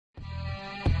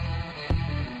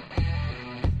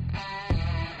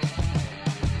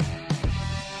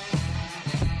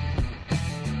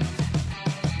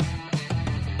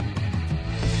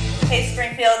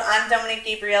Springfield. I'm Dominique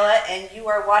Gabriella, and you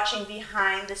are watching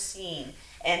Behind the Scene.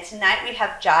 And tonight we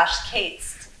have Josh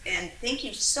Cates. And thank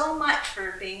you so much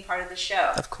for being part of the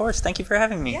show. Of course. Thank you for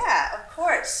having me. Yeah, of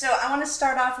course. So I want to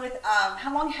start off with,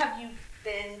 how long have you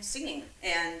been singing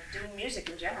and doing music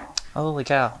in general? Holy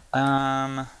cow.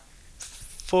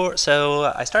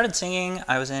 So I started singing.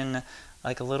 I was in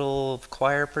like a little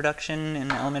choir production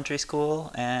in elementary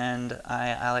school, and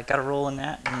I like got a role in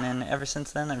that, and then ever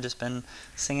since then I've just been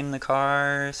singing in the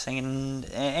car, singing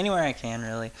anywhere I can,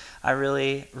 really. I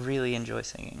really enjoy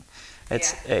singing.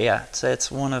 It's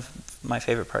one of my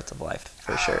favorite parts of life,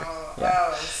 for sure.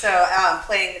 Yeah. So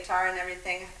playing guitar and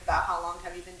everything, about how long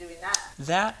have you been doing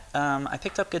that? I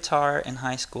picked up guitar in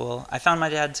high school. I found my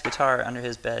dad's guitar under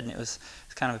his bed, and it's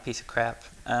kind of a piece of crap.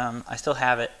 I still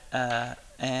have it,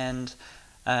 and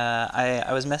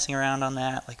I was messing around on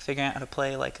that, like figuring out how to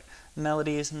play like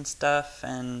melodies and stuff,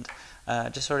 and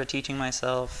just sort of teaching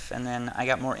myself. And then I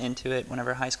got more into it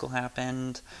whenever high school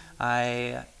happened.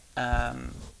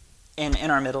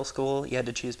 In our middle school, you had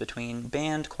to choose between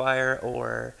band, choir,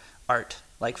 or art,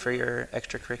 like for your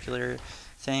extracurricular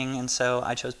thing. And so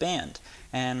I chose band,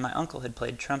 and my uncle had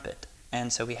played trumpet,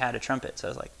 and so we had a trumpet. So I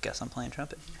was like, guess I'm playing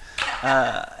trumpet.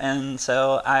 And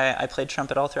so I played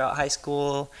trumpet all throughout high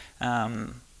school,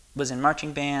 was in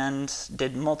marching band,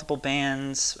 did multiple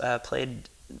bands, played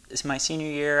my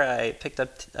senior year. I picked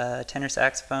up tenor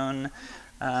saxophone.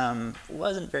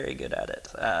 Wasn't very good at it,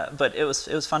 but it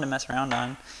was fun to mess around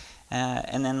on.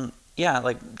 And then, yeah,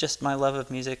 like just my love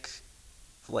of music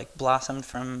like blossomed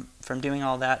from doing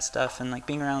all that stuff and like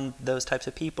being around those types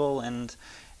of people, and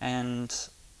the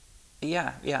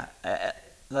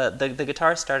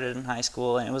guitar started in high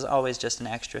school, and it was always just an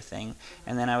extra thing.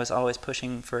 And then I was always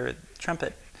pushing for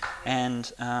trumpet,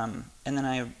 and then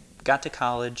I got to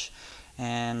college,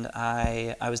 and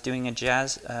I was doing a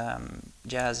jazz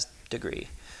degree,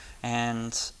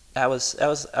 and I was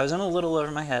in a little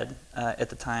over my head at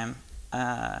the time,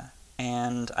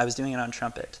 and I was doing it on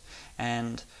trumpet.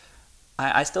 And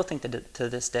I still think that to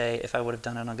this day, if I would have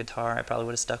done it on guitar, I probably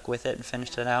would have stuck with it and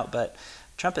finished it out. But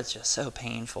trumpet's just so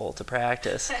painful to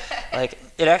practice. Like,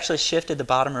 it actually shifted the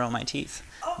bottom row of my teeth.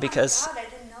 Oh my because, God, I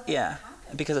didn't know that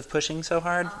happened. Because of pushing so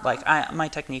hard. Like, my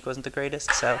technique wasn't the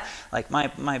greatest, so like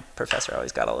my professor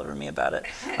always got all over me about it.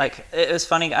 Like, it was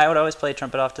funny. I would always play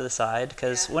trumpet off to the side,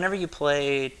 because whenever you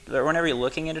play, or whenever you're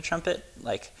looking at a trumpet,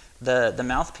 like the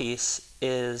mouthpiece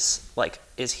is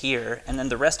here, and then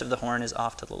the rest of the horn is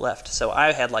off to the left. So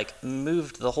I had like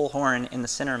moved the whole horn in the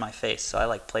center of my face, so I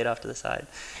like played off to the side.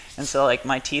 And so like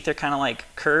my teeth are kind of like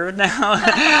curved now,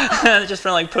 just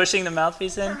from like pushing the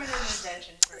mouthpiece in. Permanent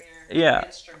indentation for your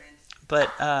instrument. But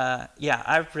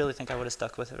I really think I would have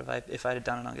stuck with it if I had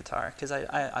done it on guitar, because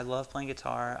I love playing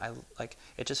guitar.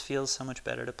 It just feels so much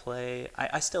better to play.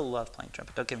 I still love playing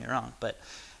trumpet. Don't get me wrong, but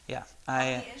yeah. How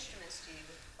many instruments do you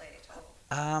play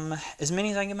total? As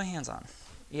many as I can get my hands on.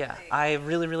 Yeah, I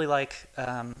really like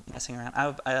messing around.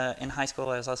 In high school,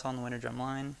 I was also on the winter drum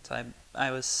line. So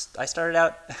I started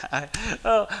out.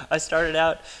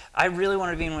 I really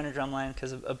wanted to be in winter drum line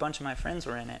because a bunch of my friends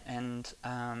were in it, and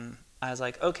I was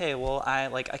like, okay, well, I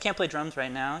can't play drums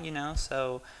right now, you know,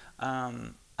 so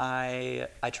I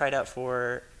tried out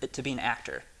for it to be an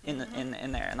actor in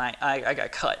there, and I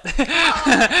got cut.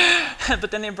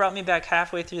 But then they brought me back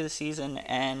halfway through the season,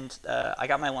 and I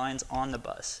got my lines on the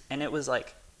bus, and it was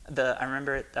like I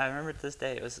remember it to this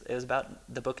day. It was about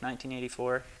the book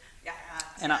 1984.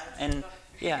 And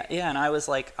I was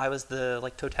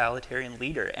the totalitarian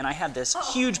leader, and I had this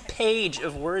huge page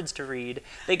of words to read.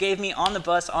 They gave me on the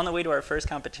bus on the way to our first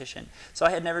competition, so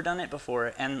I had never done it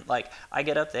before. And like I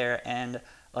get up there, and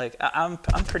like I'm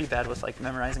pretty bad with like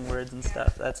memorizing words and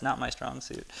stuff. That's not my strong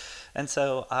suit. And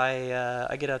so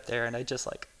I get up there, and I just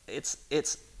like it's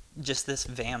just this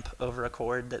vamp over a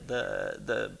chord that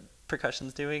the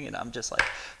percussion's doing, and I'm just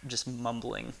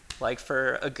mumbling like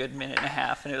for a good minute and a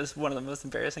half, and it was one of the most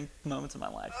embarrassing moments of my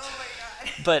life. Oh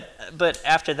my God. But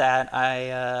after that,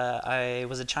 I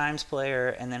was a chimes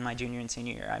player, and then my junior and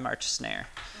senior year I marched snare.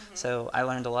 So I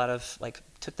learned a lot of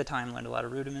took the time, learned a lot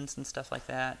of rudiments and stuff like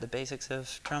that, the basics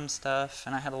of drum stuff,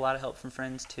 and I had a lot of help from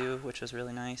friends too, which was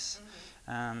really nice.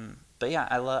 But yeah,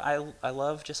 I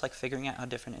love just like figuring out how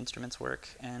different instruments work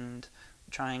and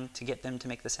trying to get them to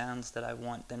make the sounds that I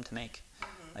want them to make.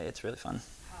 It's really fun.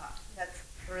 That's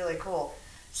really cool.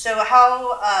 So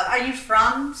how are you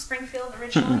from Springfield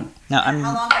originally? No,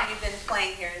 how long have you been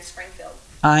playing here in Springfield?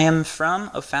 I am from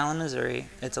O'Fallon, Missouri.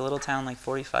 It's a little town like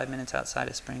 45 minutes outside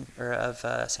of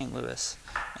St. Louis,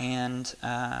 and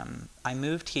I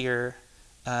moved here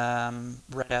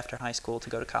right after high school to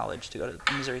go to college, to go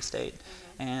to Missouri State,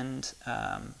 and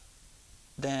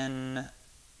then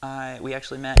we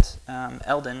actually met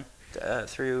Eldon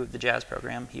through the jazz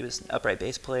program. He was an upright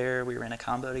bass player. We were in a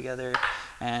combo together,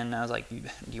 and I was like, "Do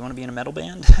you want to be in a metal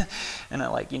band?" And I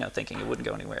like, thinking it wouldn't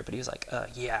go anywhere, but he was like,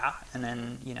 "Yeah." And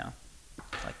then,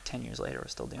 like 10 years later, we're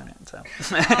still doing it. So.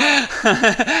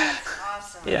 That's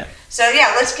awesome. Yeah. So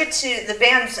yeah, let's get to the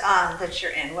bands that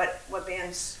you're in. What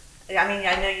bands? I mean,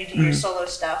 I know you do your solo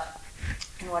stuff.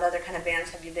 And what other kind of bands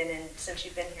have you been in since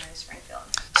you've been here in Springfield?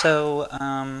 So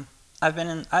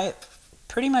I've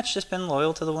pretty much just been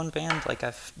loyal to the one band.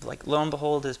 Like Lo and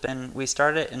Behold we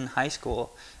started it in high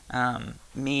school.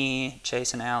 Me,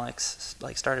 Chase, and Alex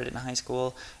started it in high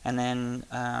school, and then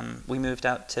we moved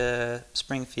out to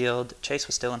Springfield. Chase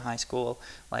was still in high school,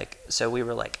 so we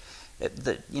were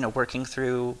working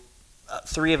through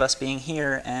 3 of us being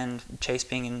here and Chase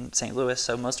being in St. Louis.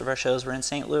 So most of our shows were in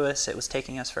St. Louis. It was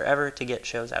taking us forever to get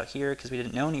shows out here because we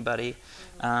didn't know anybody.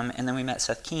 And then we met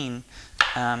Seth Keene,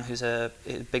 who's a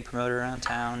big promoter around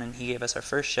town, and he gave us our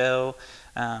first show.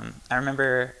 I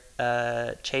remember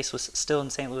Chase was still in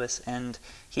St. Louis, and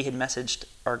he had messaged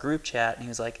our group chat, and he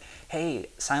was like, "Hey,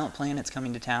 Silent Planet's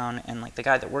coming to town, and the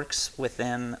guy that works with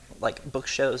them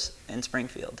books shows in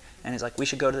Springfield, and he's like, we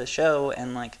should go to the show."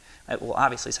 And well,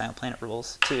 obviously Silent Planet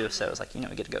rules too, so it was we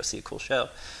get to go see a cool show.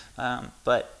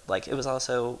 But it was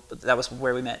also, that was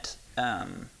where we met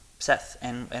Seth,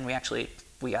 and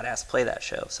we got asked to play that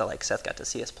show. So Seth got to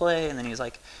see us play, and then he was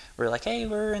like, we're like, "Hey,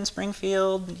 we're in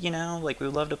Springfield, we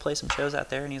would love to play some shows out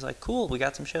there." And he's like, "Cool, we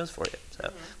got some shows for you."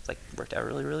 So it's worked out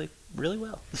really, really, really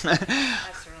well.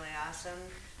 That's really awesome.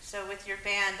 So with your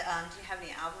band, do you have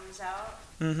any albums out?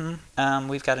 Mm-hmm.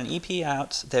 We've got an EP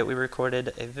out that we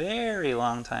recorded a very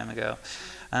long time ago.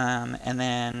 And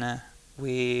then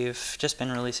we've just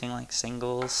been releasing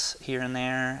singles here and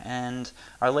there. And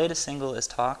our latest single is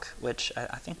Talk, which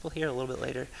I think we'll hear a little bit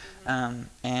later.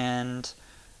 And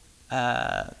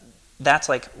that's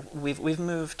we've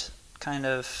moved kind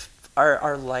of,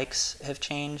 our likes have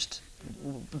changed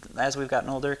as we've gotten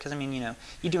older, because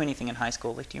you do anything in high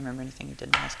school. Do you remember anything you did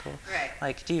in high school?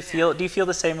 Right. Do you feel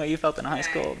the same way you felt in high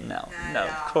school? No,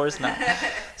 of course not.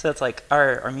 So it's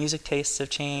our music tastes have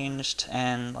changed,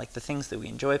 and the things that we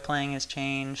enjoy playing has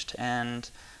changed, and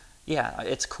yeah,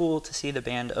 it's cool to see the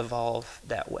band evolve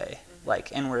that way.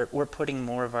 And we're putting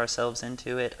more of ourselves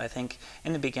into it. I think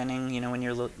in the beginning, when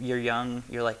you're young,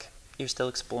 you're still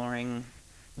exploring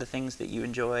the things that you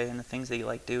enjoy and the things that you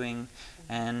like doing.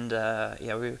 And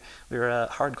we were a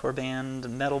hardcore band, a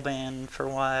metal band for a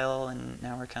while, and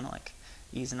now we're kind of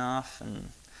easing off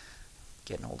and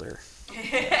getting older.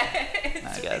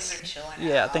 I guess. Things are chilling out.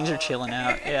 Yeah, things are chilling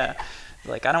out. Yeah.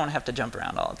 I don't want to have to jump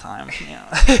around all the time.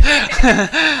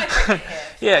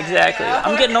 Yeah, exactly.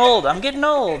 I'm getting old. What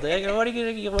are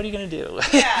you gonna do?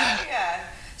 Yeah.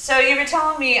 So you were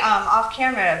telling me off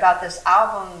camera about this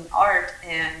album art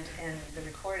and the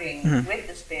recording with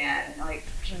this band.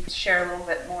 Can you share a little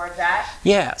bit more of that?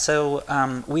 Yeah. So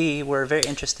we were very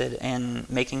interested in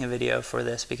making a video for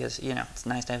this because it's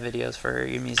nice to have videos for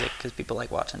your music because people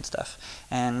like watching stuff.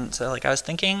 And so I was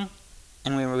thinking,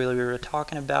 and we were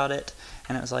talking about it,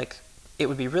 and it was it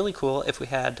would be really cool if we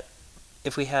had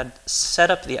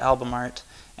set up the album art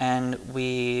and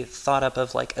we thought up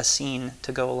of a scene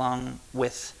to go along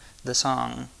with the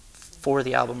song for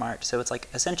the album art. So it's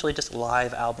essentially just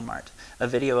live album art, a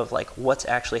video of what's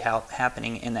actually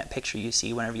happening in that picture you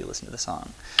see whenever you listen to the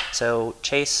song. So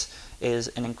Chase is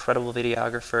an incredible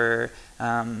videographer.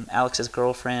 Alex's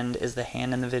girlfriend is the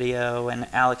hand in the video, and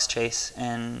Alex, Chase,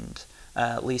 and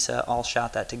Lisa all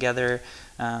shot that together.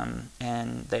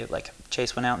 And they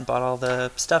Chase went out and bought all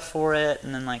the stuff for it,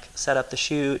 and then set up the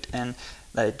shoot, and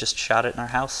they just shot it in our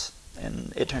house,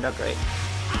 and it turned out great.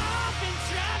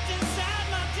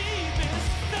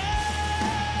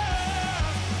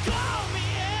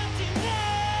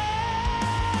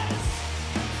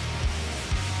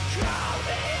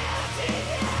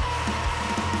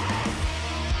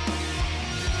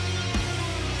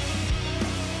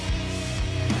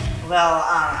 Well,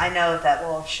 I know that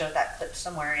we'll show that clip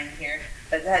somewhere in here,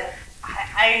 but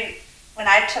when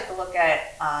I took a look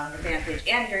at the band page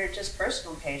and your just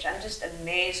personal page, I'm just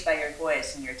amazed by your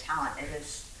voice and your talent. It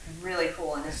is really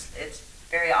cool, and it's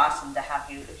very awesome to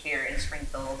have you here in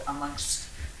Springfield amongst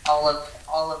all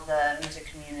of the music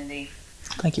community.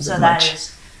 Thank you very much. So that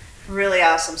is really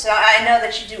awesome. So I know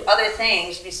that you do other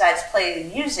things besides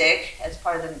play music as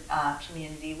part of the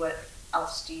community. What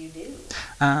else do you do?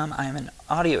 I am an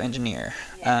audio engineer.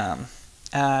 Yeah.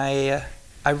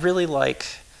 I really like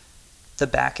the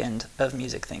back end of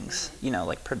music things,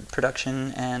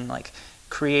 production and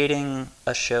creating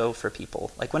a show for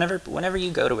people. Like whenever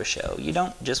you go to a show, you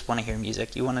don't just want to hear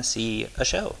music, you want to see a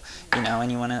show, you know, and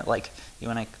you want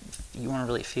to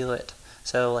really feel it.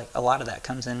 So like a lot of that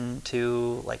comes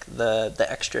into like the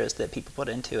extras that people put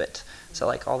into it. So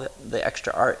like all the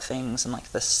extra art things and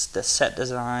like the set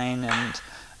design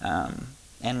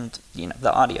and you know,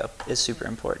 the audio is super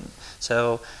important.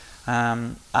 So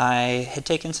I had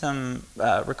taken some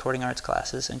recording arts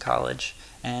classes in college,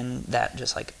 and that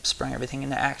just like sprung everything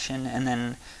into action. And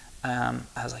then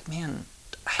I was like, man,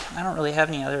 I don't really have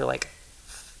any other like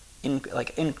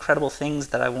incredible things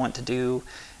that I want to do,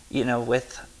 you know,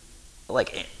 with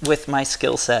my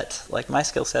skill set. Like my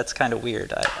skill set's kind of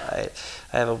weird. I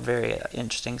have a very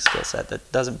interesting skill set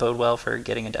that doesn't bode well for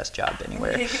getting a desk job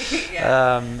anywhere.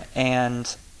 Yeah.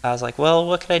 And I was like, well,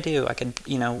 what could I do? I could,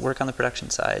 you know, work on the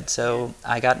production side. So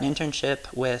I got an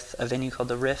internship with a venue called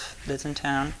The Riff that's in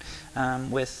town,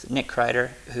 with Nick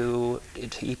Kreider,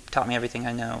 he taught me everything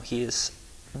I know. He is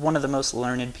one of the most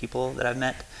learned people that I've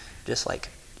met, just like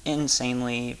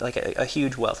insanely, like a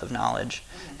huge wealth of knowledge.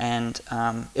 And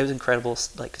it was incredible,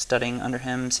 like studying under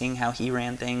him, seeing how he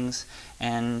ran things.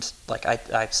 And like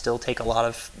I still take a lot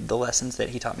of the lessons that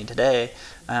he taught me today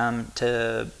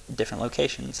to different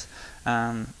locations.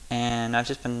 And I've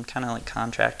just been kind of like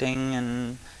contracting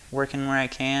and working where I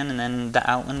can, and then the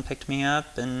Outland picked me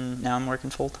up, and now I'm working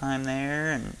full time there,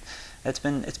 and it's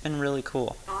been really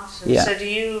cool. Awesome. Yeah. So do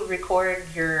you record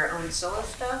your own solo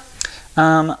stuff?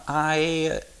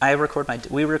 I record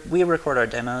we record our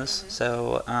demos.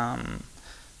 So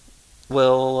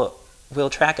we'll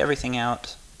track everything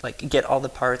out, like get all the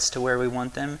parts to where we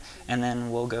want them, and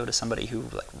then we'll go to somebody who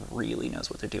like really knows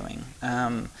what they're doing.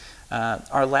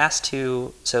 Our last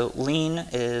two, so Lean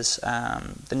is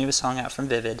the newest song out from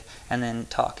Vivid, and then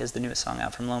Talk is the newest song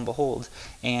out from Lo and Behold.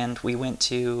 And we went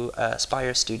to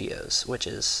Spire Studios, which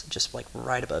is just like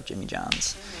right above Jimmy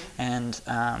John's. And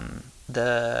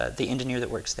the engineer that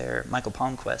works there, Michael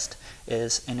Palmquist,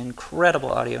 is an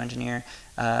incredible audio engineer,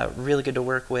 really good to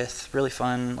work with, really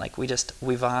fun. Like we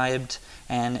vibed,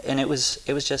 and it was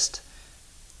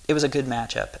a good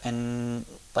matchup. And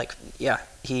like, yeah,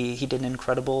 he did an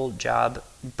incredible job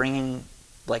bringing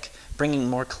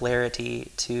more clarity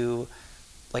to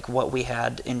like what we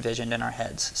had envisioned in our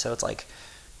heads. So it's like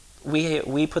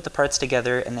we put the parts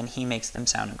together, and then he makes them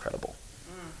sound incredible.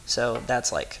 So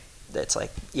that's like,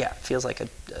 yeah, feels like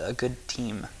a good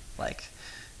team. Like,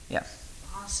 yeah.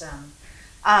 Awesome.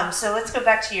 So let's go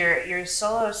back to your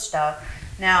solo stuff.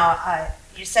 Now,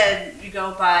 you said you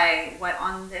go by what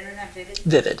on the internet? Vivid?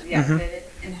 Vivid. Yeah, Vivid.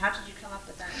 And how did you come up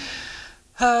with that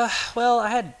name? Well, I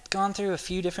had gone through a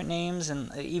few different names,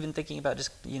 and even thinking about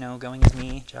just, you know, going as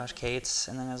me, Josh Cates,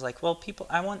 and then I was like, well,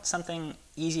 I want something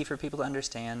easy for people to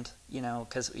understand, you know,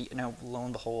 because, you know, Lo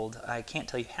and Behold, I can't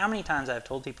tell you how many times I've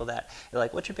told people that. They're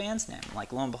like, what's your band's name? I'm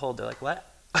like, Lo and Behold. They're like, what?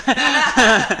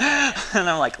 And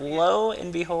I'm like, Lo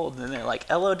and Behold, and they're like,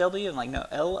 L-O-W. I'm like, no,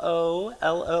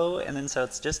 L-O-L-O. And then so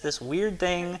it's just this weird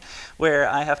thing where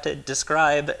I have to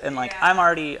describe, and like, I'm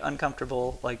already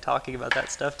uncomfortable like talking about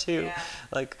that stuff too. Yeah.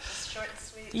 Like, it's short and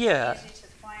sweet. Yeah. Easy to the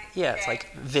point. Yeah, okay. It's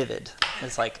like Vivid.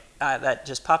 It's like that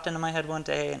just popped into my head one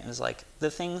day, and it was like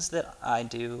the things that I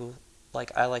do.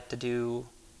 Like I like to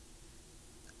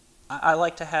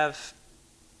have.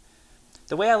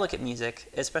 The way I look at music,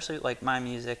 especially like my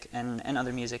music and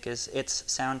other music, is it's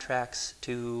soundtracks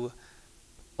to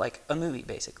like a movie,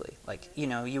 basically. Like, you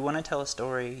know, you want to tell a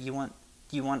story, you want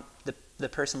the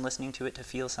person listening to it to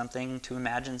feel something, to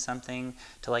imagine something,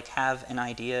 to like have an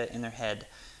idea in their head,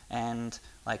 and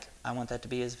like I want that to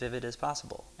be as vivid as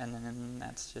possible, and then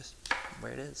that's just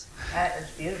where it is. That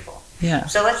is beautiful. Yeah.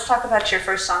 So let's talk about your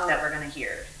first song that we're going to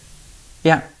hear.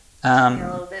 Yeah. Tell me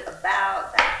a little bit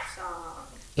about that song.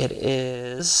 It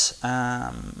is,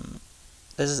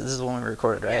 this is the one we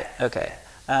recorded, right? Yeah. Okay.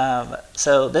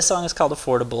 So this song is called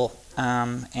Affordable,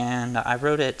 and I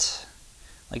wrote it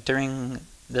like during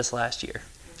this last year.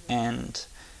 And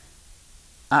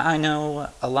I know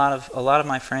a lot of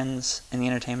my friends in the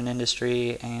entertainment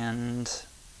industry, and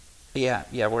yeah,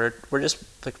 we're just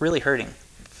like really hurting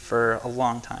for a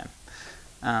long time,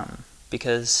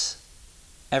 because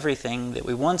everything that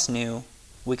we once knew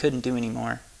we couldn't do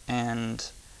anymore. And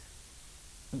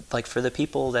like for the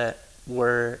people that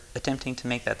were attempting to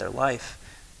make that their life,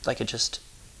 like it just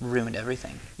ruined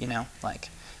everything, you know? Like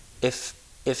if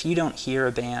you don't hear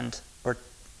a band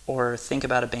or think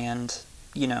about a band,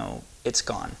 you know, it's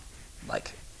gone.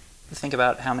 Like think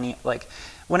about how many, like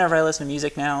whenever I listen to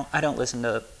music now, I don't listen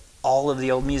to all of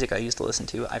the old music I used to listen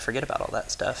to. I forget about all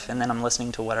that stuff, and then I'm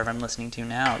listening to whatever I'm listening to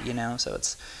now, you know? So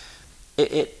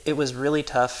it was really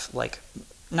tough, like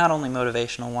not only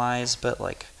motivational wise, but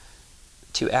like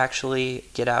to actually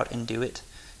get out and do it,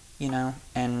 you know,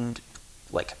 and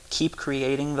like keep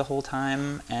creating the whole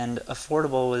time. And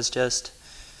affordable was just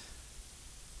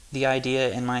the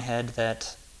idea in my head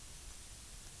that,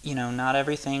 you know, not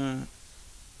everything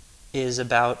is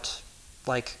about,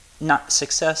 like, not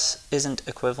success isn't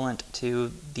equivalent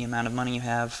to the amount of money you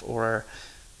have or,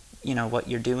 you know, what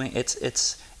you're doing. It's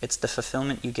the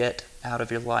fulfillment you get out of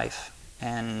your life.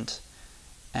 And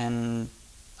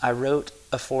I wrote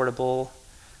affordable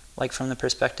like from the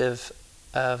perspective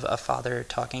of a father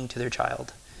talking to their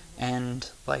child. And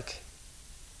like,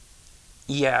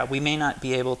 yeah, we may not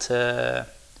be able to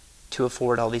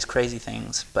afford all these crazy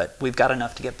things, but we've got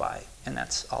enough to get by, and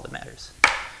that's all that matters.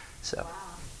 So.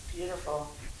 Wow,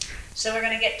 beautiful. So we're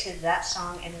going to get to that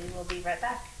song, and we will be right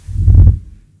back.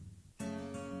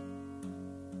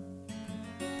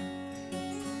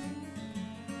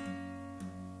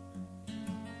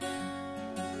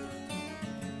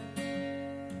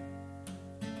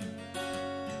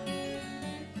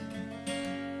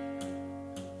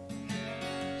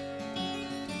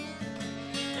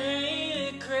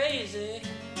 Ain't it crazy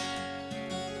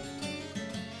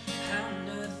how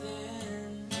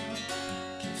nothing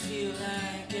can feel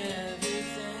like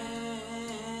everything?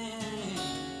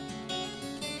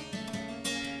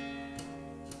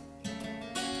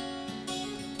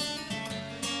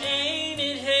 Ain't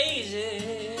it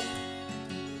hazy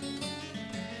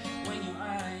when your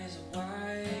eyes are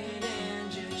wide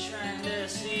and you're trying to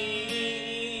see?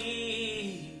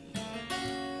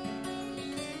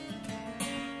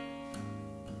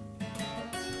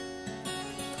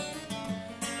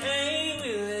 Ain't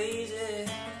we lazy,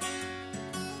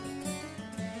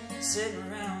 sitting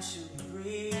around shooting the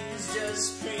breeze,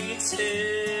 just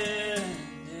pretending,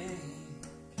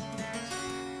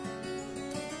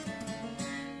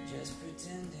 just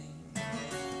pretending.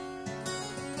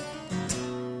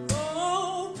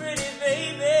 Oh, pretty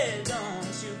baby,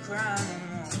 don't you cry no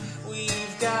more.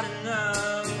 We've got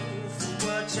enough for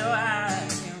what you're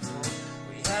asking for.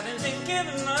 We haven't been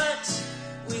given much,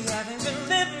 we haven't been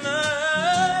living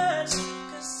much,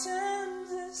 'cause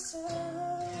times is tough.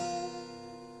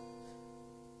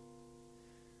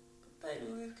 But baby,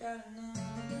 we've got enough.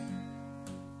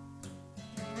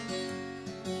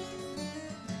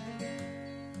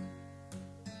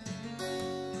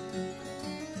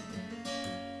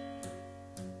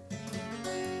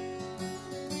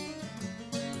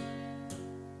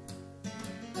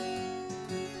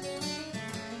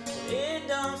 It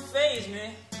don't faze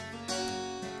me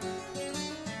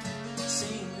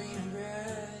seeing greener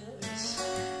grass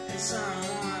in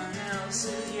someone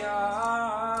else's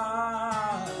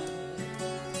yard.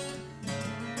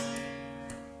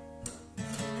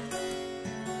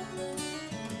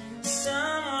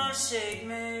 Someone shake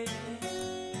me,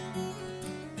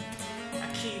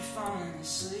 I keep falling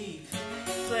asleep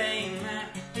playing my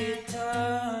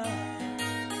guitar.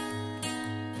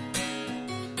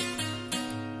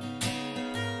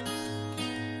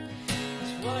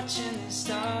 Watching the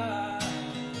stars,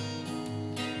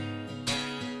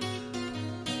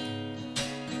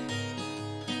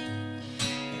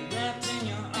 wrapped in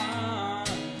your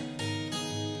arms,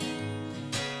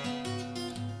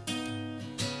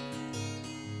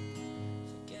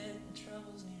 forgetting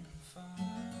troubles near and far.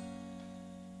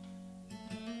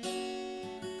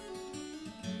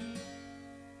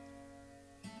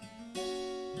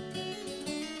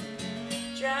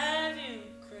 Drive you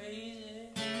crazy,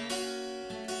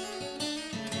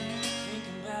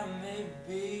 thinking about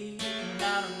maybe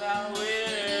not about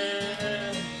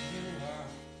where you are,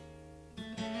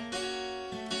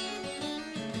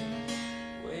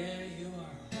 where you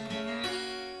are.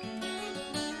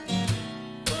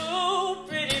 Oh,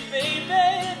 pretty baby,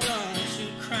 don't you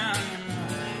cry no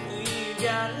more. We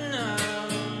got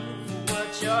enough for what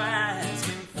you're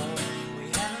asking for. We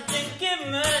haven't been given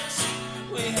much,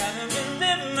 we haven't been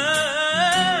living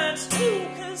much. Ooh,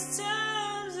 'cause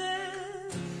times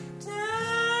is tough.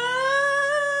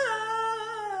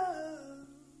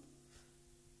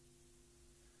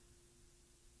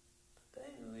 But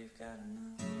baby, we've got enough.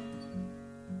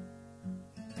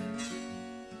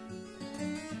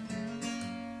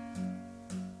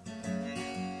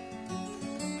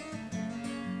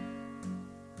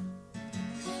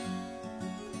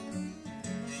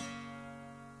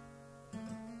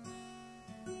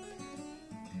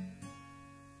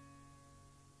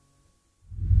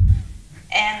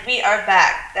 And we are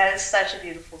back. That is such a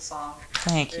beautiful song.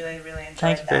 Thank you. Really, really enjoyed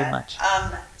Thank you that. very much.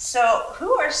 So,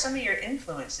 who are some of your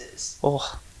influences?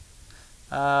 Oh,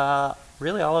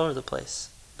 really all over the place.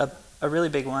 A really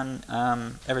big one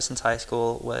ever since high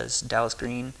school was Dallas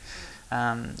Green.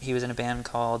 He was in a band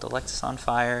called Alexis on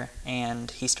Fire,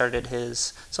 and he started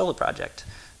his solo project,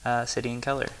 City in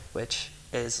Color, which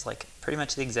is like pretty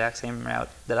much the exact same route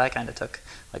that I kind of took.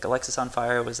 Like Alexis on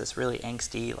Fire was this really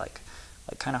angsty, like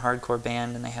kind of hardcore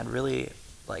band, and they had really,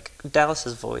 like,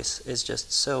 Dallas's voice is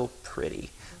just so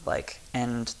pretty, like,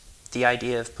 and the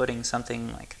idea of putting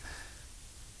something like,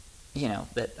 you know,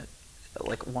 that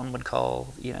like one would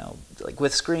call, you know, like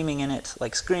with screaming in it,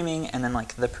 like screaming, and then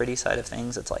like the pretty side of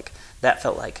things, it's like that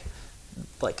felt like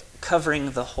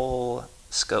covering the whole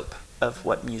scope of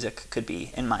what music could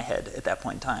be in my head at that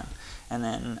point in time. And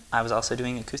then I was also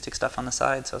doing acoustic stuff on the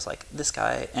side, so I was like, this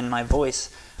guy, and my voice,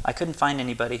 I couldn't find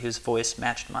anybody whose voice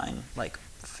matched mine, like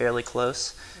fairly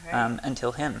close,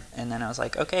 until him. And then I was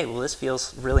like, okay, well, this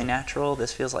feels really natural.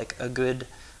 This feels like a good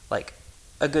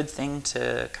thing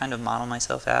to kind of model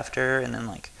myself after, and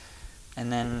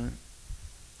then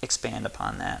expand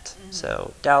upon that. Mm-hmm.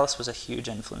 So Dallas was a huge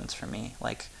influence for me,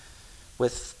 like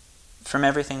from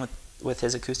everything with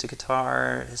his acoustic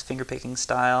guitar, his finger picking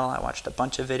style. I watched a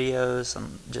bunch of videos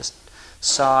and just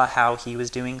saw how he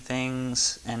was doing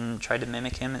things and tried to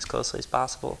mimic him as closely as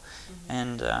possible. Mm-hmm.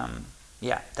 And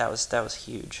yeah, that was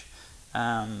huge.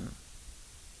 And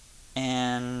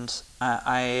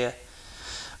I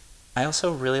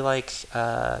also really like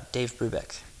Dave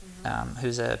Brubeck, mm-hmm.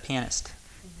 Who's a pianist.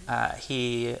 Mm-hmm.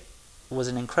 He was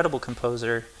an incredible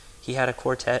composer. He had a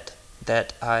quartet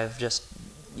that I've just,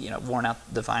 worn out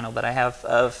the vinyl that I have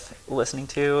of listening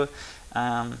to.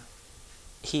 I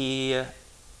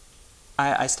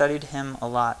studied him a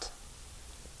lot.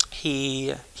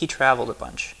 He traveled a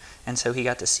bunch, and so he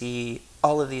got to see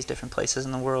all of these different places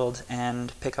in the world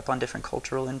and pick up on different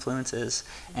cultural influences,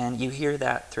 and you hear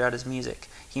that throughout his music.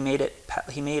 He made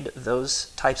those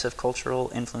types of cultural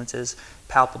influences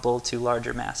palpable to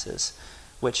larger masses,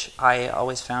 which I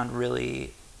always found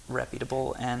really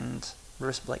reputable, and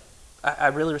I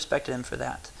really respected him for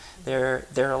that. There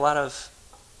are a lot of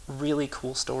really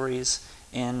cool stories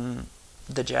in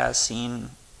the jazz scene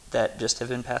that just have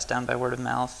been passed down by word of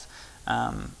mouth.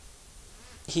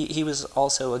 He was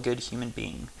also a good human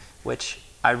being, which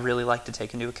I really like to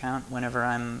take into account whenever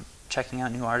I'm checking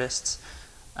out new artists.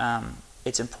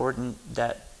 It's important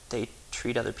that they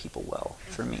treat other people well,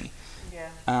 for me. Yeah.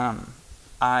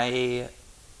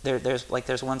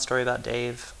 There's one story about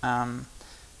Dave.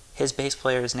 His bass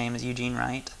player's name is Eugene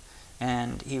Wright,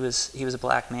 and he was a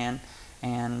black man,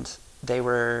 and they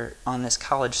were on this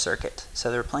college circuit.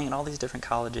 So they were playing at all these different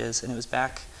colleges, and it was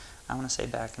back in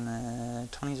the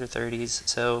 20s or 30s,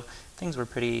 so things were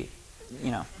pretty,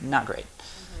 not great.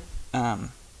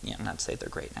 Mm-hmm. Not to say they're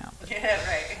great now. But, yeah,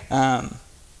 right.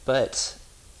 But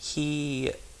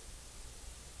they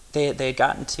had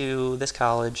gotten to this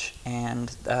college, and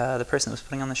the person that was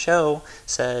putting on the show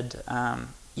said,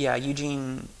 yeah,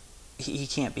 Eugene, he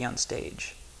can't be on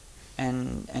stage.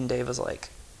 And Dave was like,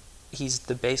 he's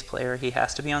the bass player, he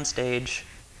has to be on stage,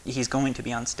 he's going to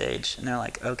be on stage. And they're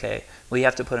like, okay, well, you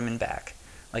have to put him in back,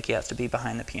 like he has to be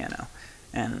behind the piano.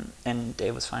 And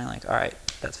Dave was finally like, all right,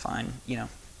 that's fine, you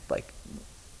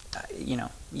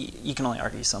can only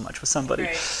argue so much with somebody.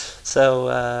 Right.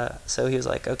 So he was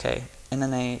like, okay. And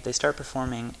then they start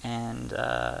performing, and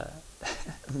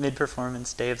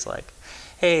mid-performance, Dave's like,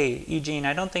 hey, Eugene,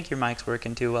 I don't think your mic's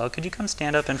working too well. Could you come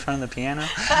stand up in front of the piano?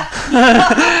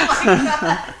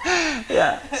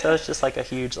 Yeah, so it's just like a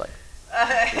huge, fuck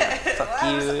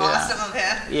well, you. That was awesome of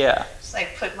him. Yeah. Just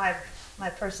put my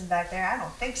person back there. I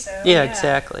don't think so. Yeah,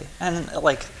 exactly. And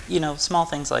small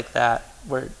things like that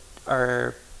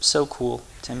are so cool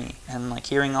to me. And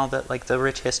hearing all the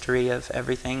rich history of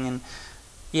everything, and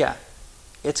yeah,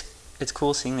 it's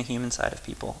cool seeing the human side of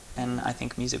people, and I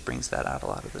think music brings that out a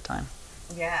lot of the time.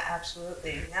 Yeah,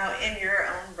 absolutely. Now, in your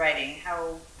own writing,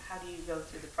 how do you go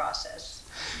through the process,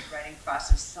 your writing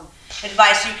process? Some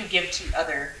advice you could give to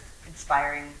other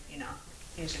inspiring,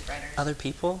 music writers? Other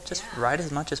people? Just write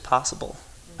as much as possible.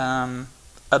 Mm-hmm.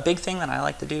 A big thing that I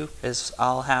like to do is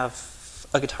I'll have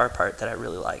a guitar part that I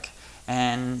really like,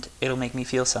 and it'll make me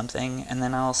feel something, and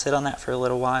then I'll sit on that for a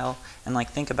little while and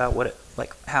think about what it,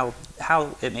 how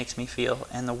it makes me feel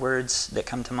and the words that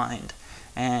come to mind,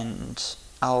 and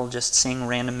I'll just sing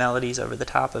random melodies over the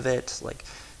top of it,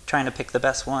 trying to pick the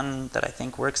best one that I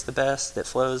think works the best, that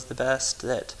flows the best,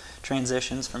 that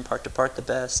transitions from part to part the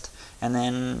best, and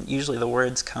then usually the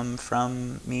words come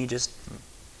from me just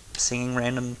singing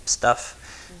random stuff.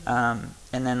 Mm-hmm.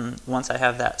 And then once I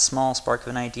have that small spark of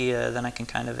an idea, then I can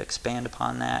kind of expand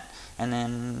upon that and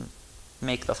then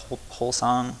make the whole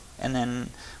song. And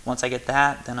then once I get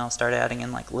that, then I'll start adding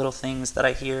in little things that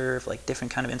I hear,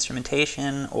 different kind of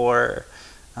instrumentation, or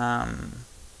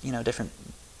different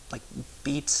like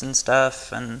beats and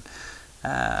stuff, and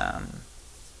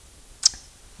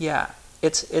yeah,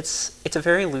 it's a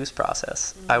very loose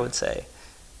process, I would say,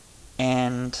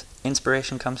 and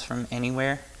inspiration comes from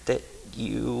anywhere that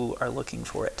you are looking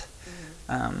for it.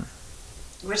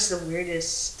 What's the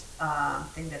weirdest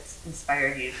thing that's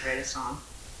inspired you to write a song?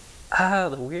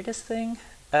 The weirdest thing?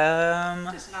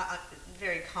 It's not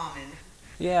very common.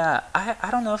 Yeah, I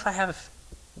don't know if I have.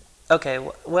 Okay,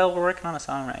 well, we're working on a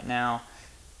song right now.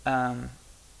 One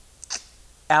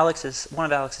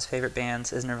of Alex's favorite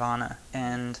bands is Nirvana,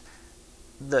 and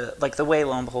the way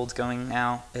Lo and Behold's going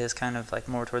now is kind of like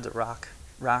more towards a rock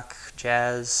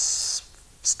jazz,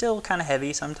 still kind of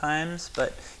heavy sometimes,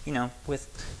 but with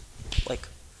like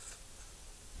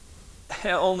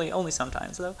only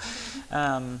sometimes though.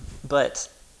 But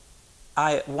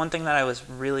one thing that I was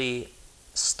really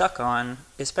stuck on,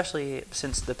 especially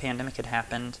since the pandemic had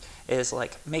happened, is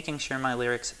like making sure my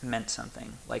lyrics meant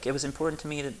something. Like, it was important to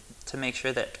me to make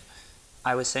sure that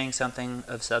I was saying something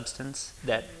of substance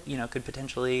that could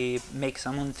potentially make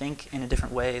someone think in a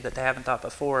different way that they haven't thought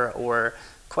before, or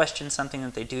question something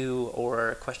that they do,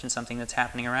 or question something that's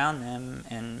happening around them,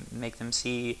 and make them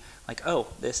see like, oh,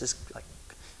 this is like,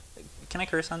 can I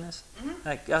curse on this?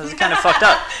 Like, oh, this is kind of fucked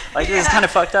up. Like, this is kind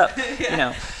of fucked up,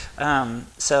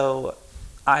 So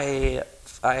I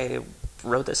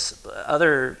wrote this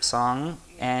other song,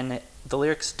 and the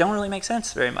lyrics don't really make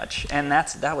sense very much, and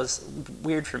that was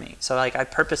weird for me. So like, I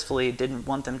purposefully didn't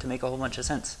want them to make a whole bunch of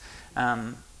sense,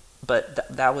 but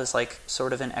that was like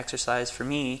sort of an exercise for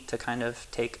me to kind of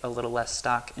take a little less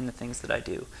stock in the things that I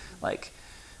do. Like,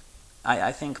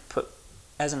 I think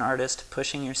as an artist,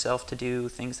 pushing yourself to do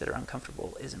things that are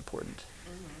uncomfortable is important,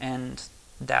 and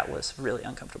that was really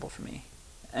uncomfortable for me,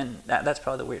 and that's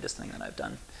probably the weirdest thing that I've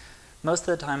done. Most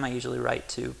of the time, I usually write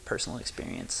to personal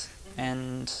experience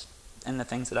and the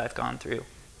things that I've gone through.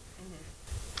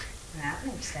 That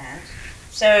makes sense.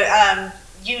 So,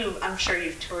 I'm sure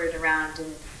you've toured around,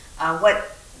 and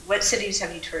what cities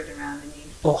have you toured around?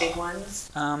 Any big ones?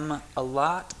 A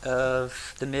lot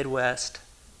of the Midwest.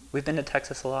 We've been to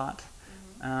Texas a lot.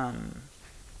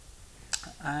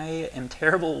 I am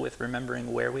terrible with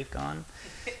remembering where we've gone.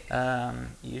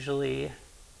 Usually,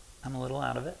 I'm a little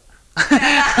out of it.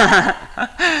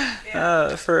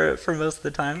 For most of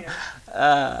the time.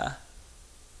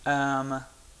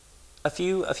 A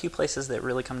few places that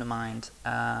really come to mind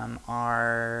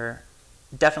are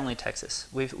definitely Texas.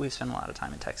 We've spent a lot of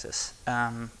time in Texas.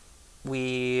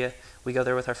 We go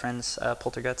there with our friends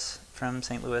Polterguts from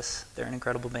St. Louis. They're an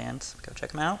incredible band. Go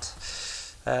check them out.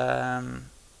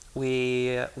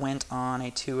 We went on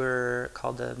a tour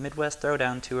called the Midwest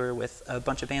Throwdown Tour with a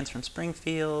bunch of bands from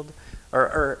Springfield,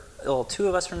 or two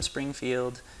of us from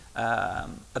Springfield, a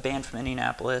band from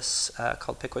Indianapolis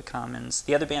called Pickwick Commons.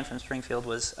 The other band from Springfield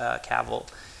was Cavil,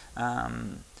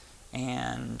 and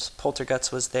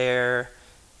Polterguts was there,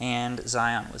 and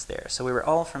Zion was there. So we were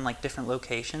all from like different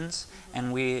locations,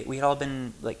 and we had all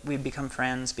been like, we'd become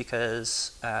friends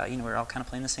because we were all kind of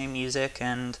playing the same music,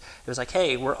 and it was like,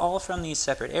 hey, we're all from these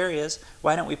separate areas.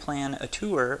 Why don't we plan a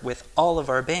tour with all of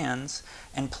our bands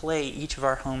and play each of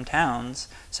our hometowns,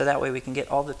 so that way we can get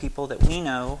all the people that we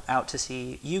know out to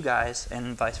see you guys,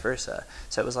 and vice versa.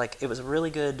 So it was a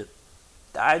really good.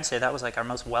 I'd say that was like our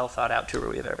most well thought out tour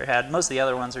we've ever had. Most of the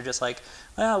other ones are just like,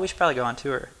 well, we should probably go on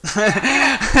tour.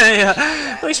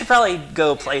 We should probably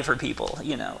go play for people,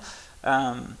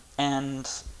 and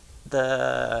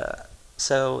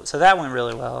so that went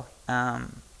really well.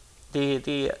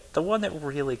 The one that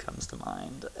really comes to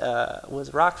mind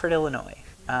was Rockford, Illinois.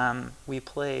 We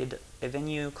played a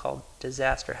venue called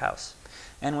Disaster House,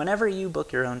 and whenever you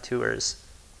book your own tours,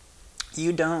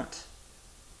 you don't.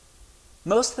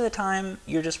 Most of the time,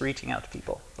 you're just reaching out to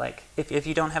people. Like, if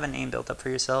you don't have a name built up for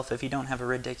yourself, if you don't have a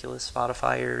ridiculous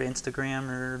Spotify or Instagram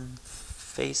or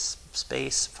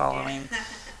space following,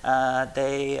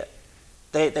 they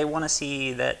want to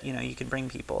see that you can bring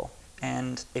people.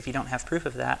 And if you don't have proof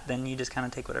of that, then you just kind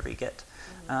of take whatever you get.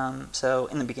 So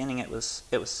in the beginning, it was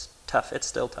tough. It's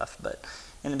still tough, but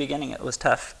in the beginning, it was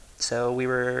tough. So we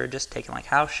were just taking like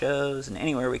house shows and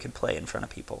anywhere we could play in front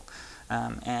of people.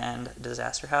 And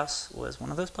Disaster House was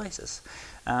one of those places.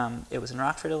 It was in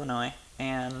Rockford, Illinois,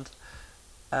 and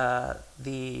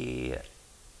we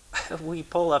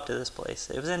pull up to this place.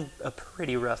 It was in a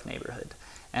pretty rough neighborhood,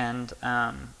 and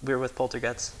we were with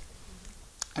Polterguts,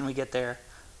 and we get there,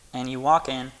 and you walk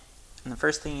in, and the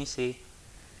first thing you see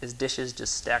is dishes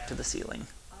just stacked to the ceiling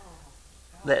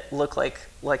that look like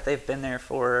they've been there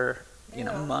for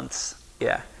months.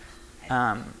 Yeah.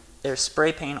 There's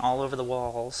spray paint all over the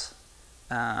walls.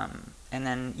 And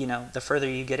then, you know, the further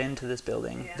you get into this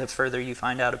building, Yeah. the further you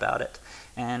find out about it.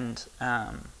 And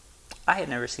I had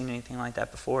never seen anything like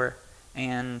that before.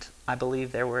 And I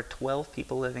believe there were 12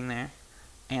 people living there,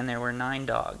 and there were 9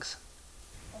 dogs.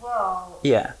 Whoa.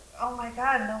 Yeah. Oh my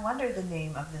God, no wonder the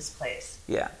name of this place.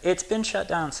 Yeah. It's been shut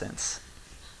down since.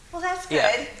 Well, that's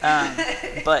good.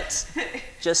 Yeah. But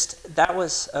just, that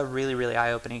was a really, really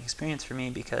eye-opening experience for me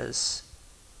because,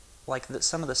 like,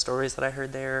 some of the stories that I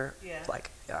heard there, Yeah.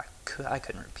 like, I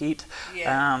couldn't repeat.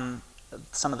 Yeah.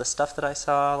 Some of the stuff that I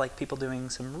saw, like people doing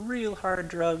some real hard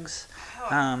drugs.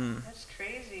 Oh, that's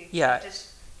crazy. Yeah. You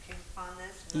just came upon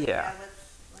this. And Yeah.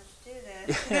 Let's do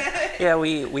this. Yeah,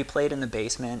 we played in the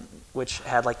basement, which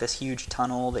had like this huge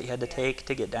tunnel that you had to Yeah. take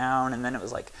to get down, and then it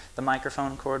was like the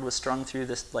microphone cord was strung through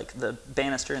this, like the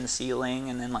banister in the ceiling,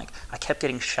 and then like I kept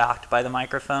getting shocked by the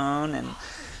microphone, and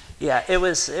yeah, it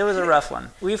was a rough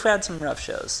one. We've had some rough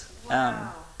shows.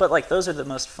 Wow. But like those are the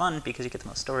most fun because you get the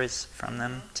most stories from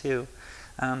them too.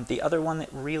 The other one that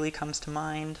really comes to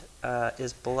mind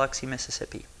is Biloxi,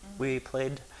 Mississippi. We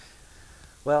played,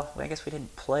 well, I guess we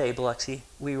didn't play Biloxi.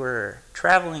 We were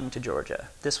traveling to Georgia.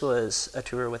 This was a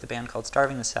tour with a band called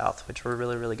Starving the South, which we're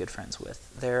really, really good friends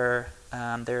with. They're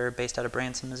based out of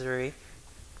Branson, Missouri.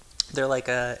 They're like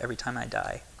a Every Time I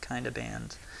Die kind of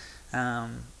band.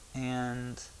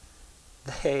 And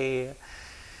they,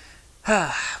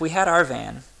 we had our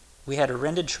van. We had a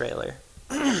rented trailer.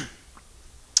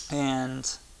 And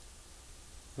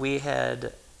we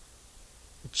had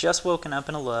just woken up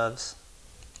in a Love's,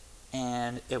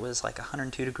 and it was like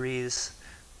 102 degrees.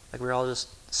 Like we were all just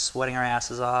sweating our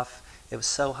asses off. It was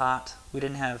so hot. We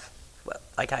didn't have,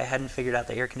 like I hadn't figured out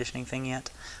the air conditioning thing yet,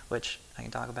 which I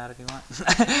can talk about if you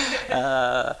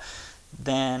want.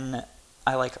 Then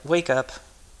I like wake up,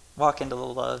 walk into the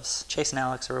Love's. Chase and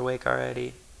Alex are awake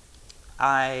already.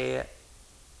 I'm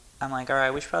like, all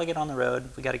right, we should probably get on the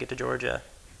road. We got to get to Georgia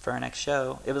for our next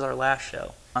show. It was our last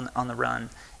show on the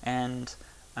run, and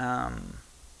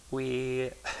we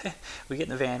we get in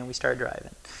the van and we start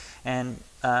driving, and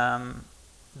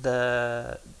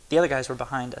the other guys were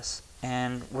behind us,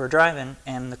 and we're driving,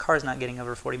 and the car's not getting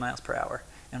over 40 miles per hour,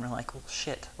 and we're like, well,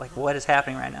 shit, like what is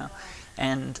happening right now?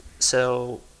 And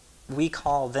so we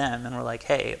call them, and we're like,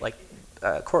 hey, like.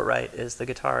 Courtwright is the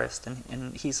guitarist,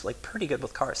 and he's like pretty good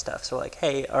with car stuff. So like,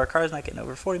 hey, our car's not getting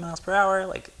over 40 miles per hour.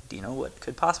 Like, do you know what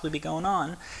could possibly be going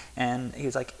on? And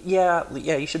he's like, yeah,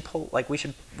 you should pull. Like, we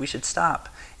should stop.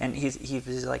 And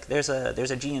he's like, there's a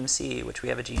GMC, which we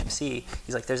have a GMC.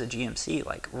 He's like, there's a GMC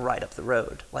like right up the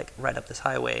road, like right up this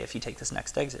highway. If you take this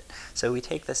next exit, so we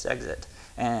take this exit,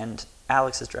 and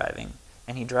Alex is driving.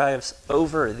 And he drives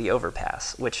over the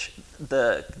overpass, which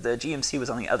the GMC was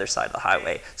on the other side of the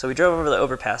highway. So we drove over the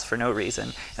overpass for no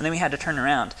reason, and then we had to turn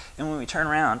around. And when we turn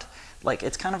around, like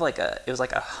it's kind of like it was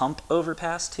like a hump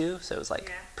overpass too, so it was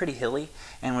like pretty hilly.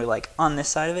 And we're like on this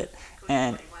side of it,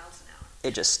 and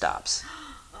it just stops.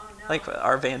 Oh, no. Like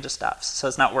our van just stops, so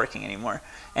it's not working anymore.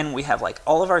 And we have like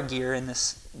all of our gear in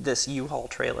this U-Haul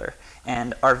trailer,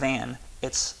 and our van.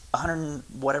 It's 100 and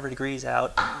whatever degrees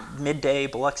out, midday,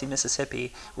 Biloxi,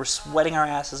 Mississippi. We're sweating our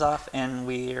asses off, and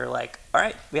we're like, all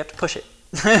right, we have to push it.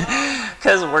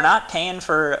 Because we're not paying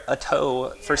for a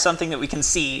tow for something that we can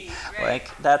see.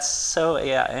 Like, that's so,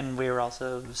 yeah, and we were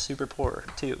also super poor,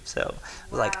 too. So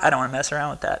I was like, I don't want to mess around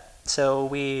with that. So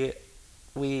we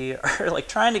are like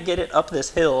trying to get it up this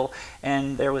hill,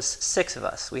 and there was 6 of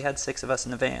us. We had 6 of us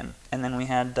in the van, and then we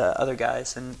had other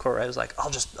guys. And Corey was like, "I'll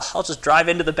just drive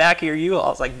into the back of your U-Haul." I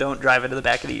was like, "Don't drive into the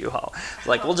back of the U-Haul."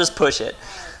 Like, we'll just push it.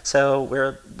 So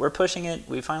we're pushing it.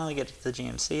 We finally get to the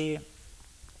GMC.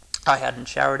 I hadn't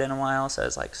showered in a while, so I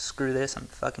was like, screw this, I'm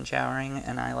fucking showering.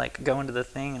 And I like go into the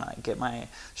thing and I get my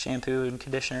shampoo and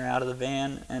conditioner out of the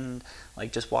van and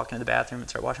like just walk into the bathroom and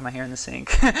start washing my hair in the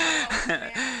sink.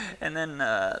 And then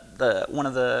one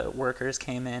of the workers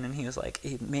came in and he was like,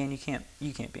 hey, man, you can't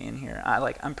be in here.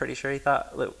 I'm pretty sure he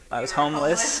thought that I was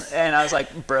homeless. And I was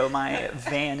like, bro, my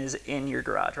van is in your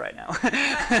garage right now.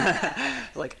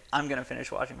 Like, I'm gonna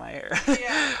finish washing my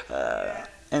hair.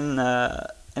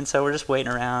 And so we're just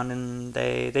waiting around, and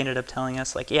they ended up telling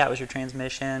us, like, yeah, it was your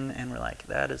transmission, and we're like,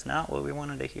 that is not what we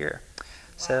wanted to hear. Wow.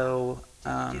 So,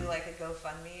 did you do like a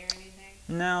GoFundMe or anything?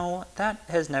 No, that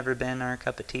has never been our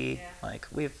cup of tea. Yeah. Like,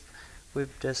 we've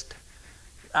just,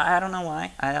 I don't know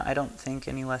why. I don't think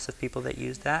any less of people that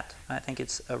use that. I think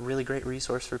it's a really great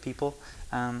resource for people.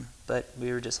 But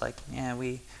we were just like, yeah,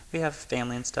 we have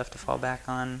family and stuff to fall back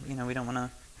on. You know, we don't want to,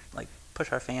 like,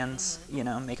 push our fans,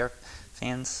 make our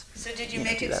fans. So did you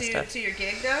make it to your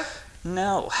gig though?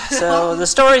 No. So the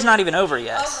story's not even over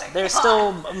yet. Oh There's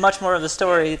still much more of the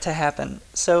story to happen.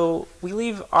 So we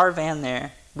leave our van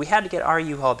there, we had to get our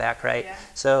U-Haul back, right? Yeah.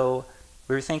 So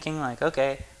we were thinking like,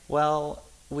 okay, well,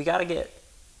 we got to get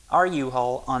our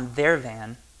U-Haul on their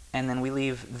van, and then we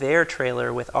leave their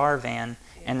trailer with our van,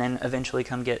 and then eventually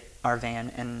come get our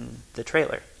van and the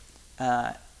trailer.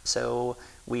 So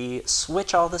we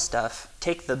switch all the stuff,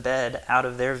 take the bed out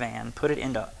of their van, put it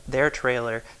into their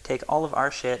trailer, take all of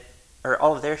our shit, or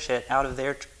all of their shit out of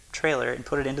their trailer and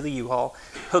put it into the U-Haul,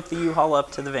 hook the U-Haul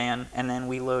up to the van, and then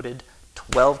we loaded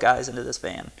 12 guys into this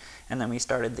van. And then we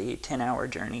started the 10-hour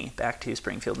journey back to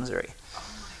Springfield, Missouri.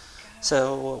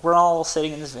 So we're all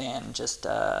sitting in this van, just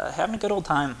having a good old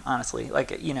time, honestly.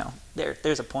 Like, you know,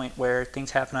 there's a point where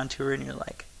things happen on tour and you're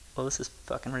like, well, this is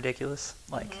fucking ridiculous.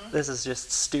 Like, this is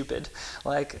just stupid.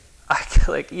 Like,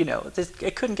 you know,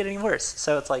 it couldn't get any worse.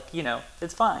 So it's like, you know,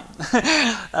 it's fine.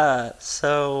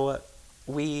 So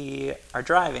we are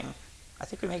driving. I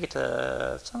think we make it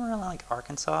to somewhere around like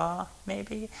Arkansas,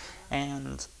 maybe.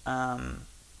 And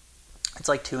it's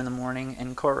like 2 a.m,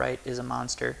 and Courtwright is a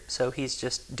monster, so he's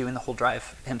just doing the whole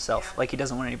drive himself. Like, he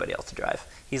doesn't want anybody else to drive.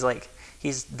 He's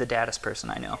the daddest person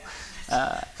I know.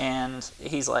 And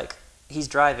he's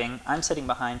driving. I'm sitting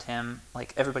behind him.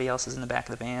 Like, everybody else is in the back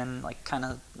of the van. Like, kind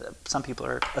of, some people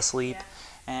are asleep.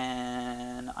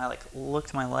 And I like look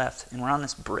to my left, and we're on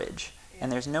this bridge,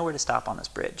 and there's nowhere to stop on this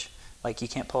bridge. Like, you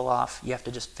can't pull off. You have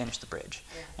to just finish the bridge.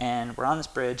 And we're on this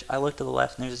bridge. I look to the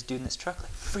left, and there's this dude in this truck,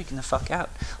 like, freaking the fuck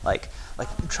out. Like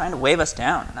trying to wave us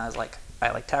down. And I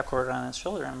tap Courtwright on his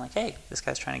shoulder, and I'm like, hey, this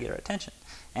guy's trying to get our attention.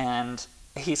 And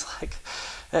he's like,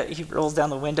 he rolls down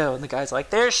the window, and the guy's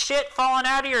like, there's shit falling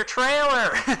out of your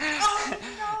trailer. Oh,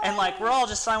 no. And, like, we're all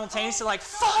just simultaneously like,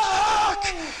 fuck!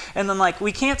 And then, like,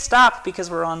 we can't stop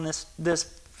because we're on this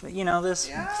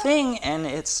thing, and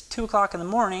it's 2 o'clock in the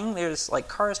morning. There's like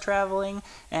cars traveling,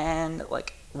 and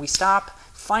like we stop,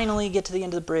 finally get to the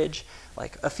end of the bridge.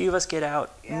 Like, a few of us get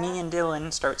out. Me and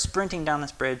Dylan start sprinting down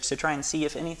this bridge to try and see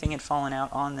if anything had fallen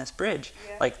out on this bridge,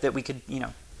 like that we could, you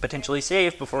know, potentially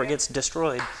save before it gets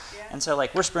destroyed. And so,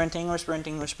 like, we're sprinting,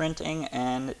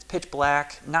 and it's pitch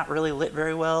black, not really lit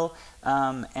very well.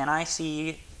 And I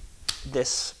see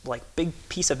this like big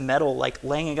piece of metal like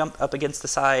laying up against the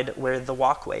side where the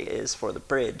walkway is for the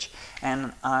bridge,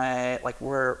 and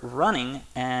we're running,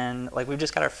 and like we've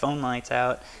just got our phone lights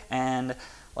out, and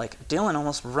like Dylan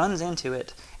almost runs into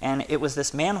it, and it was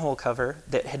this manhole cover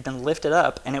that had been lifted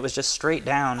up, and it was just straight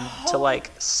down to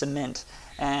like cement.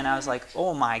 And I was like,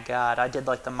 oh my god, I did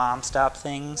like the mom stop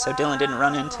thing, so Dylan didn't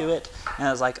run into it. And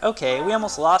I was like, okay, we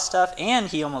almost lost stuff, and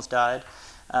he almost died.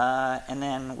 And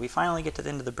then we finally get to the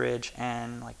end of the bridge,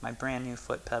 and like my brand new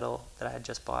foot pedal that I had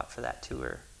just bought for that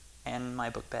tour, and my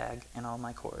book bag and all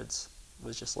my cords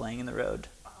was just laying in the road,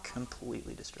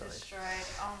 completely destroyed.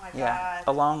 Oh my god. Yeah,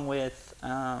 along with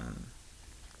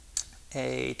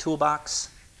a toolbox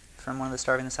from one of the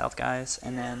Starving the South guys,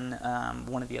 and then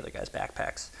one of the other guys'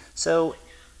 backpacks. So,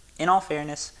 in all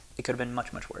fairness, it could have been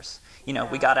much, much worse. You know,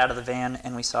 we got out of the van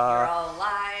and we saw... We're all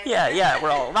alive. Yeah, we're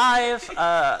all alive.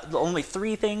 Only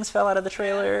 3 things fell out of the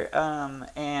trailer.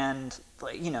 And,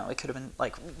 like, you know, it could have been,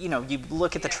 like, you know, you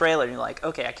look at the trailer and you're like,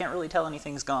 okay, I can't really tell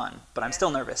anything's gone, but I'm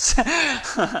still nervous.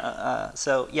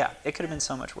 So, yeah, it could have been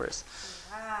so much worse.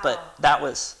 Wow. But that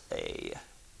was a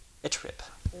trip.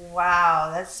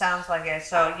 Wow, that sounds like it.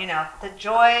 So, you know, the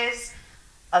joys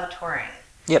of touring.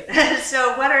 Yep.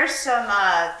 So what are some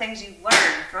things you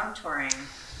learned from touring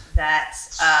that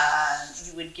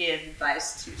you would give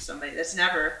advice to somebody that's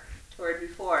never toured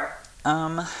before?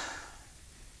 I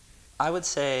would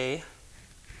say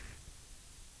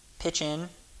pitch in,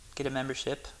 get a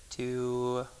membership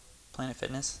to Planet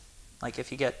Fitness. Like,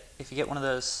 if you get one of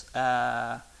those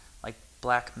like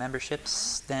black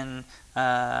memberships, then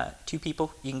 2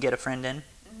 people you can get a friend in.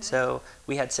 So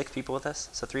we had 6 people with us,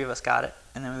 so 3 of us got it,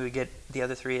 and then we would get the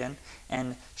other 3 in.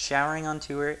 And showering on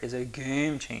tour is a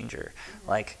game changer.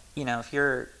 Like, you know, if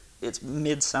it's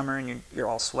midsummer and you're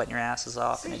all sweating your asses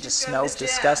off, so and it just smells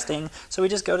disgusting. So we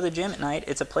just go to the gym at night.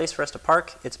 It's a place for us to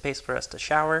park. It's a place for us to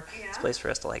shower. Yeah. It's a place for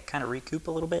us to like kind of recoup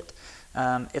a little bit.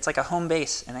 It's like a home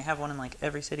base, and they have one in like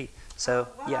every city. So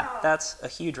yeah, that's a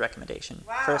huge recommendation.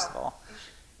 Wow. First of all.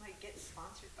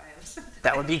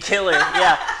 That would be killer.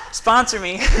 Yeah, sponsor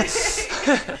me. That's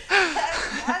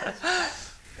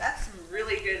some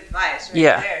really good advice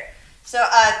right there. So,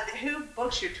 who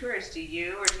books your tours? Do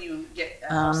you, or do you get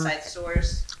outside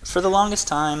stores? For the longest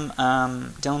time,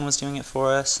 Dylan was doing it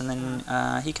for us, and then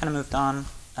he kind of moved on,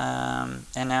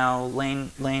 and now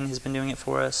Lane has been doing it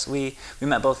for us. We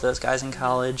met both of those guys in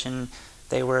college, and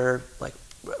they were like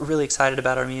really excited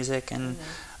about our music. And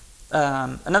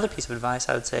another piece of advice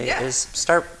I would say is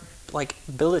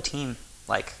build a team.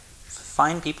 Like,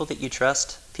 find people that you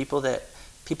trust, people that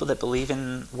people that believe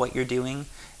in what you're doing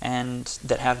and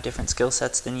that have different skill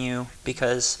sets than you,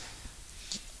 because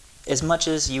as much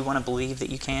as you want to believe that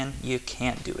you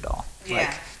can't do it all. Yeah.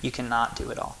 Like, you cannot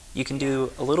do it all. You can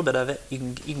do a little bit of it. You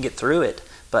can get through it,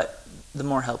 but the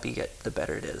more help you get, the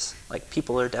better it is. Like,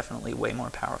 people are definitely way more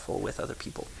powerful with other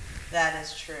people. That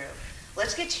is true.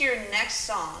 Let's get to your next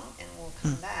song, and we'll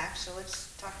come back. So let's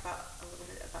talk about a little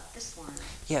bit about this one.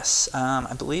 Yes,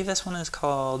 I believe this one is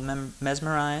called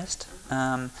Mesmerized.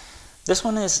 This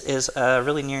one is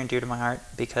really near and dear to my heart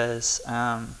because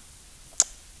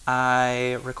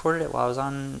I recorded it while I was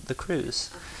on the cruise.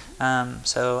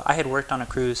 So I had worked on a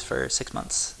cruise for 6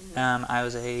 months. I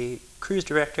was a cruise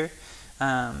director.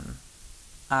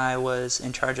 I was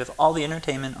in charge of all the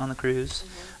entertainment on the cruise.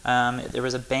 There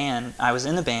was a band. I was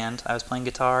in the band. I was playing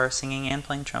guitar, singing, and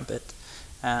playing trumpet.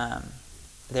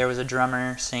 There was a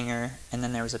drummer, singer, and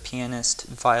then there was a pianist,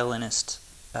 violinist,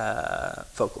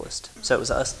 vocalist. So it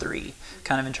was us three,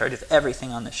 kind of in charge of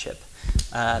everything on the ship.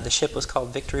 The ship was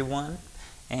called Victory 1,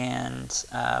 and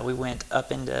we went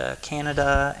up into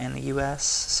Canada and the U.S.,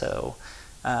 so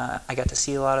I got to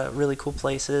see a lot of really cool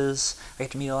places. I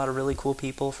got to meet a lot of really cool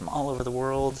people from all over the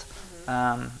world.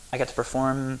 I got to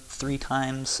perform 3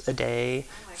 times a day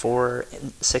for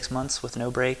 6 months with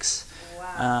no breaks.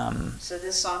 Wow. So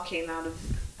this song came out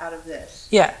of this?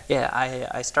 Yeah.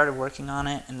 I started working on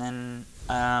it, and then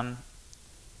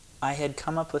I had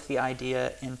come up with the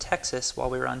idea in Texas while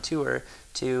we were on tour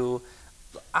to...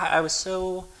 I was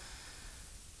so...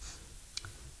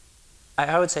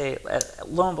 I would say,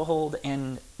 lo and behold,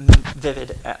 and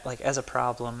vivid, like as a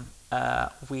problem,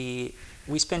 we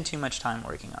spend too much time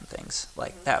working on things.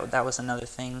 Like that was another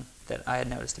thing that I had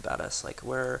noticed about us. Like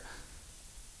we're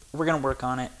gonna work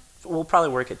on it. We'll probably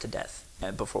work it to death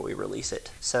before we release it.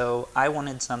 So I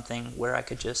wanted something where I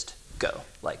could just go,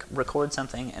 like record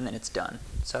something and then it's done.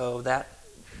 So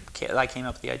I came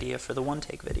up with the idea for the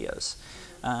one-take videos,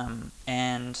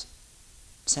 and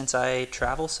since I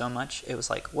travel so much, it was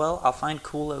like, well, I'll find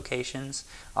cool locations,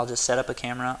 I'll just set up a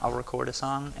camera, I'll record a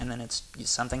song, and then it's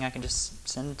something I can just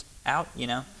send out, you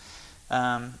know?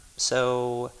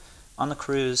 So on the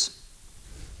cruise,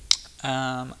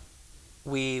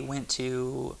 we went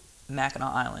to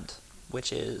Mackinac Island,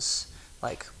 which is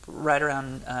like right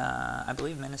around, I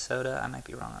believe, Minnesota. I might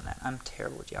be wrong on that. I'm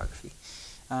terrible with geography.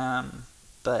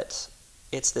 But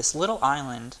it's this little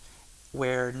island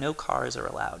where no cars are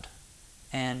allowed.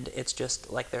 And it's just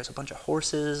like there's a bunch of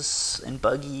horses and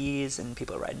buggies and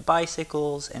people riding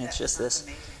bicycles, and it's just this,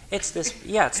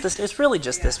 it's really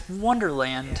just this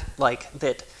wonderland like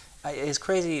that is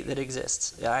crazy that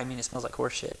exists. I mean, it smells like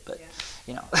horse shit, but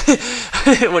you know,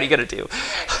 what are you gonna do?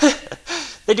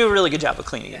 They do a really good job of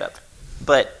cleaning it up.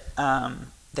 But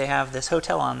they have this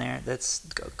hotel on there that's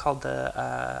called the,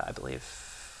 I believe,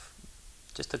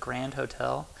 just the Grand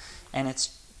Hotel, and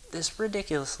it's this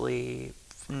ridiculously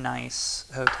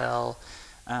nice hotel,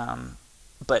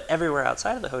 but everywhere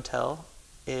outside of the hotel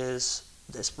is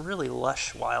this really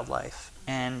lush wildlife,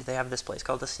 and they have this place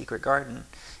called the Secret Garden,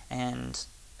 and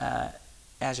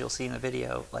as you'll see in the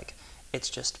video, like it's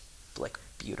just like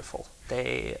beautiful.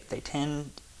 They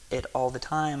tend it all the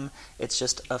time. It's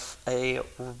just a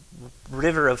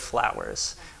river of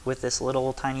flowers with this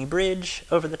little tiny bridge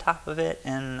over the top of it,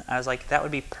 and I was like, that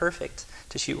would be perfect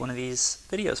to shoot one of these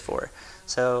videos for.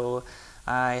 So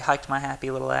I hiked my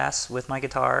happy little ass with my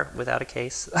guitar without a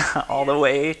case all the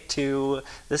way to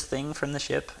this thing from the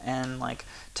ship, and like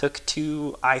took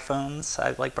 2 iPhones.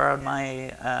 I like borrowed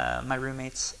my my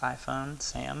roommate's iPhone,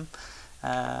 Sam,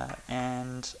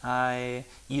 and I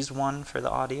used one for the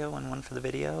audio and one for the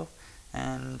video,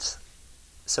 and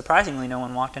surprisingly no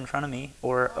one walked in front of me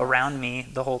or around me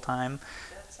the whole time.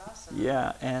 That's awesome.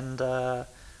 Yeah, and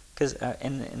because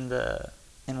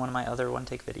in one of my other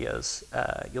one-take videos,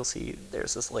 you'll see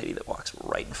there's this lady that walks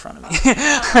right in front of me.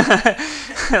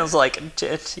 I was like,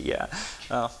 yeah.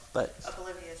 Oh, but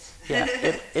oblivious. Yeah,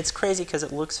 it's crazy because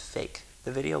it looks fake.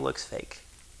 The video looks fake.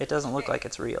 It doesn't look like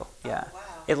it's real. Yeah. Oh,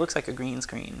 wow. It looks like a green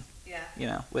screen. Yeah. You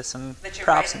know, with some But you're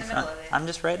props right in in the front. middle of it. I'm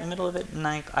just right in the middle of it, and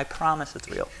I promise it's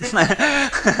real.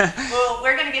 Well,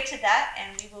 we're going to get to that,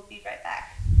 and we will be right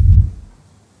back.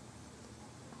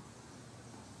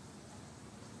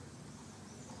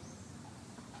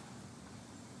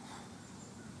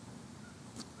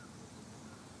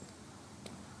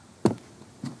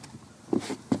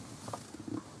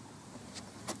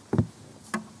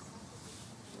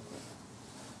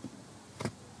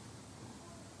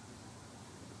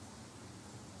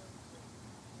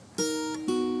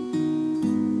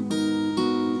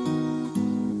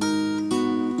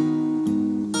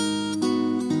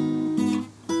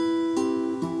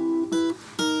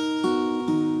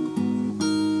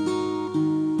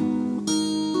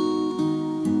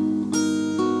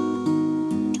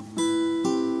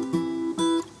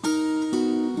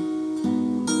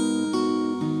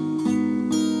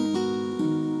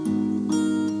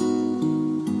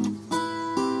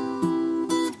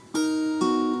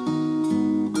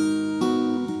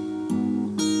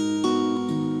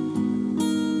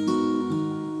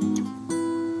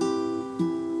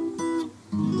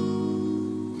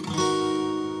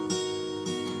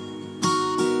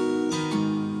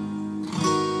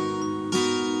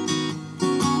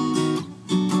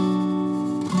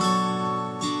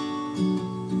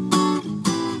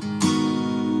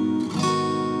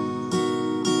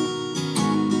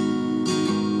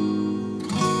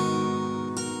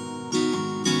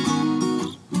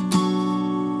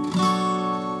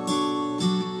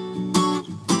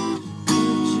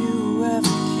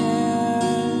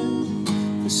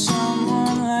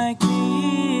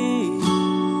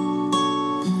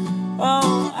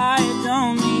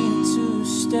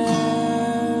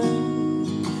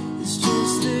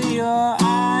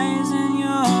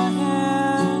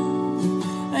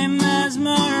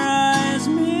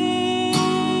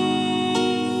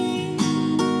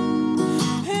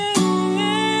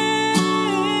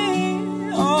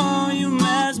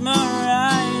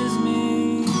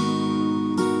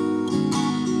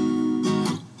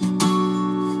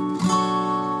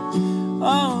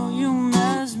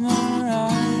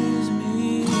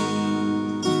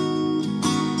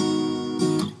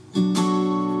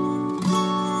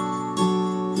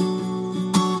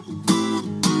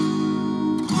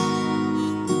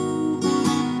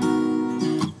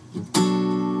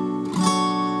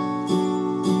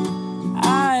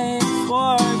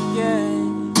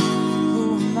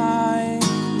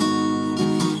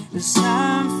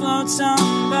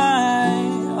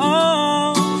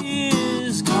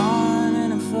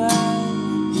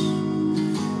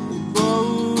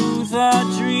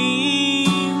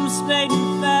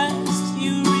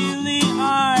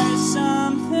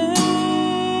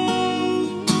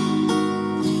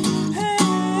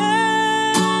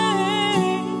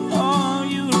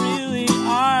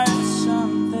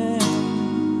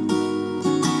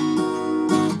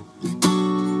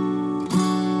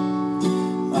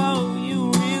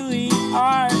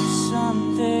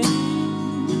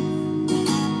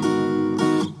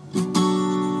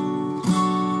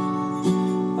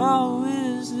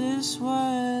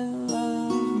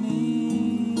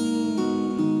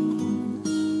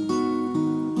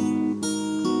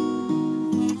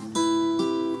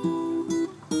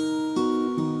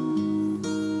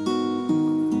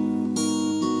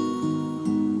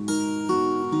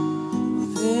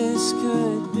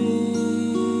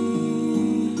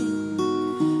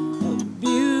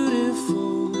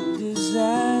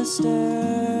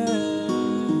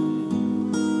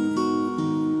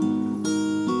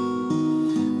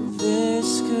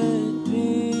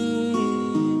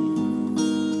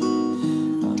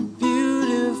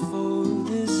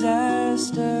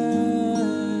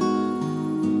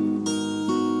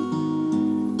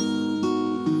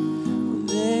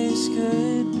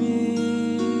 could be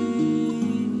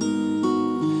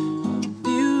a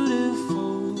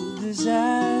beautiful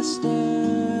disaster.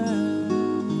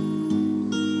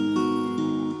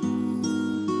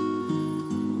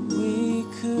 We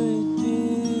could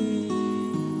be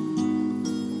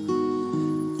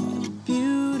a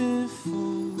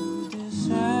beautiful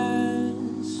disaster.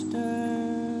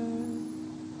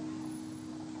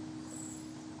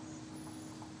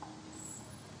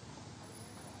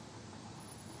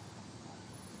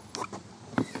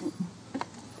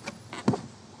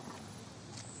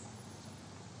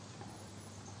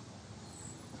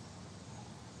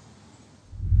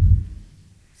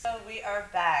 So we are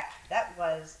back. That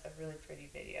was a really pretty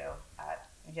video.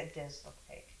 It does look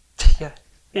fake. Yeah.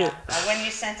 Yeah. When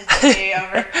you sent it to me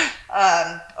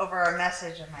over our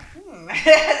message, I'm like,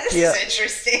 this is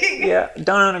interesting. Yeah.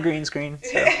 Don't own a green screen. So.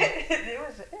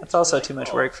 It's also really too much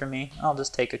cool. work for me. I'll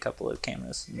just take a couple of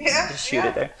cameras and just shoot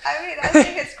it there. I mean, I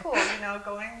think it's cool,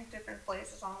 going different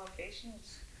places on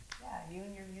locations. Yeah, you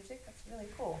and your music, that's really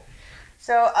cool.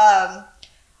 So,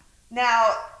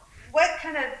 now, what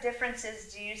kind of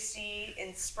differences do you see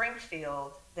in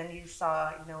Springfield than you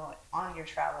saw, on your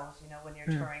travels, when you're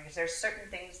touring? Is there certain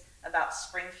things about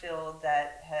Springfield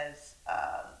that has,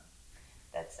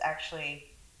 that's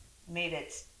actually made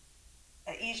it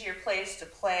an easier place to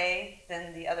play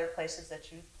than the other places that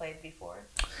you've played before?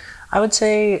 I would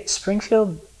say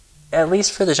Springfield, at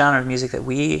least for the genre of music that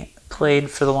we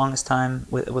played for the longest time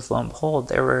with Lo and Behold,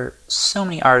 there were so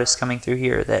many artists coming through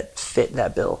here that fit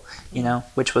that bill,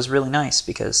 which was really nice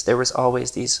because there was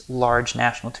always these large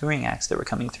national touring acts that were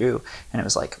coming through, and it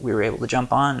was like we were able to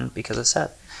jump on because of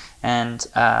Seth. And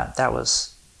that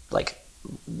was like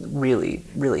really,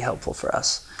 really helpful for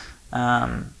us.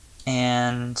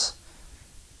 And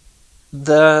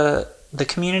the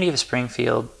community of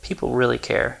Springfield, people really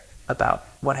care about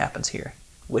what happens here,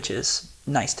 which is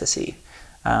nice to see.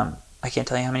 I can't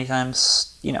tell you how many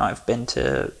times, I've been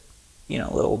to,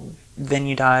 little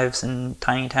venue dives in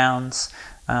tiny towns.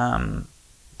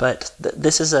 But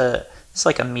this is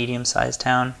like a medium-sized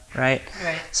town, right?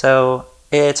 Right. So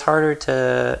it's harder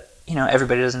to,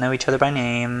 everybody doesn't know each other by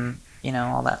name,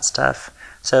 all that stuff.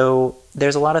 So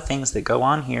there's a lot of things that go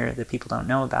on here that people don't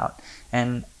know about.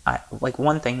 And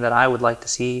one thing that I would like to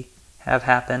see have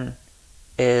happen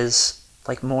is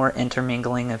more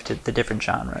intermingling of the different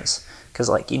genres. Because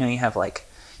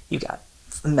you've got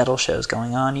metal shows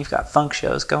going on, you've got funk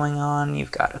shows going on,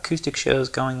 you've got acoustic shows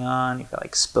going on, you've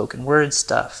got spoken word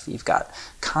stuff, you've got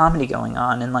comedy going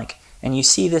on, and you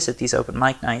see this at these open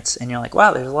mic nights, and you're like,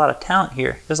 wow, there's a lot of talent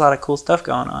here. There's a lot of cool stuff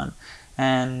going on,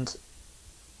 and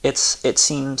it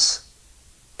seems,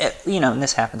 and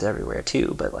this happens everywhere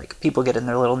too. But people get in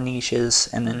their little niches,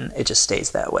 and then it just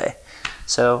stays that way.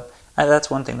 So that's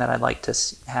one thing that I'd like to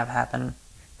have happen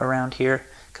around here,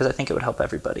 because I think it would help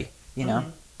everybody.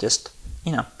 Just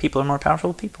people are more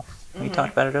powerful people. We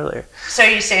talked about it earlier. So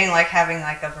you're saying having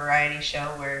a variety show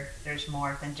where there's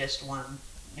more than just one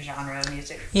genre of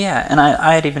music? Yeah, and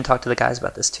I had even talked to the guys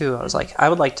about this too. I was like, I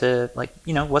would like to,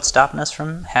 what's stopping us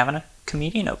from having a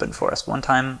comedian open for us one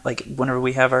time, whenever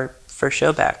we have our first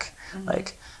show back,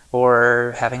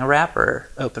 or having a rapper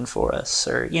open for us,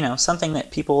 or something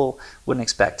that people wouldn't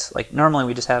expect. Normally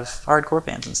we just have hardcore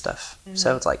bands and stuff.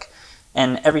 So it's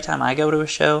and every time I go to a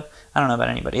show, I don't know about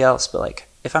anybody else, but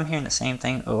if I'm hearing the same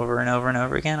thing over and over and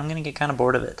over again, I'm gonna get kind of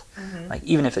bored of it.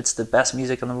 Even if it's the best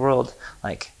music in the world,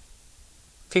 if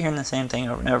you're hearing the same thing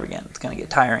over and over again, it's gonna get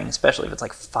tiring, especially if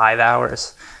it's 5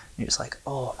 hours. You're just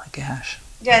oh my gosh.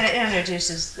 Yeah, and it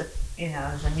introduces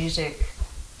the music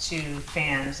to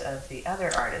fans of the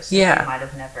other artists that you might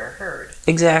have never heard.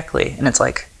 Exactly, and it's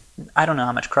I don't know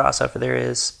how much crossover there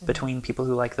is between people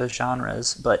who like those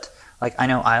genres, but I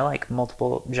know I like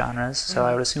multiple genres, so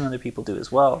I would assume other people do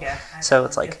as well. Yeah, so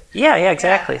it's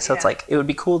exactly. So it's it would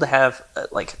be cool to have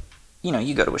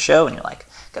you go to a show and you're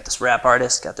got this rap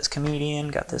artist, got this comedian,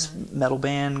 got this metal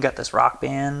band, got this rock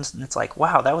band, and it's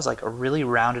wow, that was a really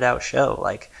rounded out show.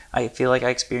 I feel like I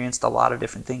experienced a lot of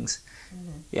different things.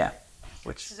 Yeah.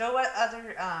 So what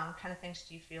other kind of things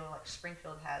do you feel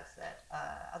Springfield has that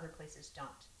other places don't?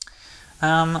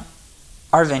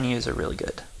 Our venues are really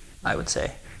good, I would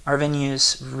say. Our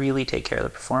venues really take care of the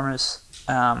performers.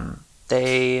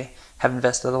 They have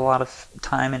invested a lot of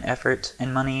time and effort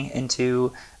and money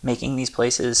into making these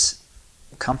places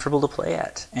comfortable to play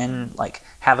at and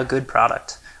have a good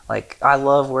product. I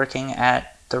love working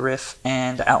at the Riff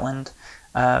and Outland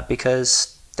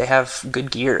because they have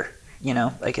good gear.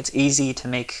 It's easy to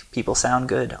make people sound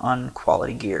good on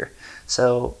quality gear.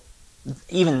 So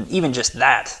even just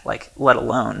that, like, let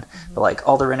alone, but like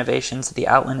all the renovations that the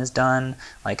Outland has done,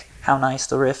 like how nice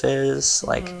the riff is,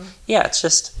 like, yeah, it's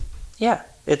just, yeah,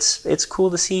 it's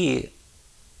cool to see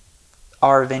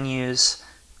our venues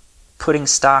putting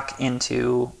stock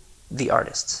into the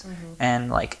artists and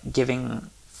like giving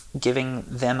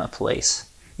them a place,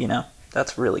 you know.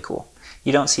 That's really cool.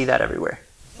 You don't see that everywhere.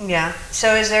 Yeah.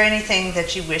 So is there anything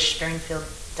that you wish Springfield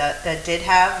that did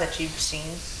have that you've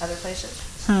seen other places?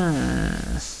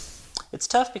 It's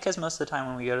tough because most of the time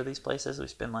when we go to these places, we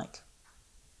spend like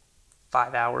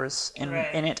 5 hours in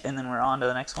it, and then we're on to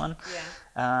the next one.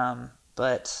 Yeah.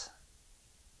 But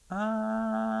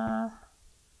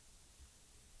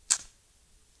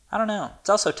I don't know. It's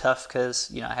also tough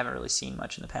because, you know, I haven't really seen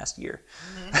much in the past year.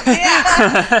 Yeah.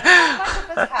 Much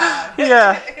of us have.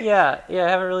 yeah. I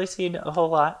haven't really seen a whole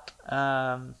lot.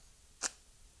 I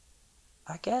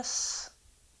guess.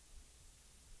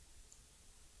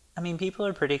 I mean, people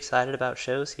are pretty excited about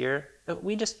shows here.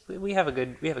 We have a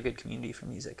good community for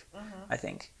music. I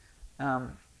think.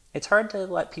 It's hard to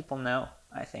let people know.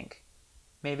 I think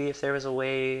maybe if there was a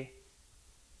way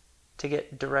to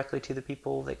get directly to the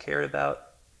people that cared about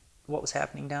what was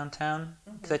happening downtown,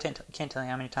 because I can't tell you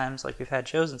how many times like we've had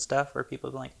shows and stuff where people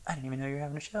have been like, I didn't even know you were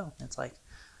having a show, and it's like,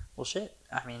 well, shit.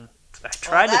 I mean, I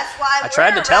tried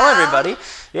to tell everybody.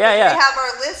 Yeah. We have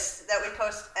our list that we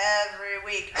post every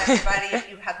week. Everybody, if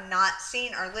you have not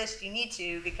seen our list, you need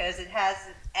to, because it has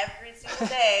every single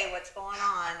day what's going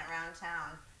on around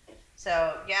town.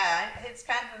 So yeah, it's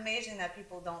kind of amazing that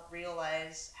people don't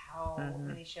realize how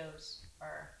many shows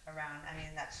are around. I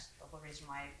mean, that's the whole reason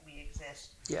why we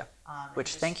exist. Yeah.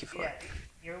 Which, thank you for. Yeah,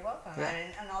 you're welcome. Yeah. I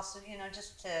mean, and also, you know,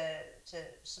 just to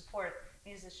support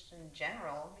musicians in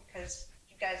general, because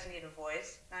you guys need a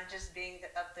voice, not just being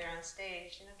up there on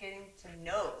stage. You know, getting to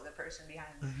know the person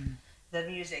behind the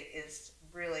music is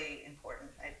really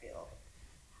important, I feel.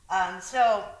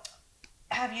 So,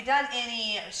 have you done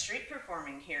any street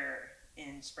performing here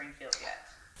in Springfield yet?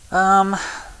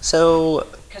 So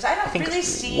because I don't really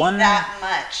see that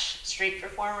much street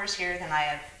performers here than I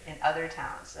have in other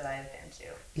towns that I've been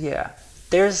to. Yeah,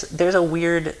 there's some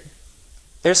weird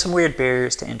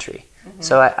barriers to entry.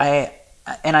 So I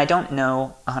don't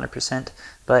know 100%,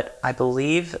 but I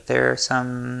believe there are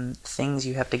some things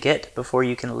you have to get before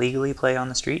you can legally play on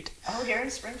the street. Oh, here in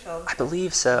Springfield? I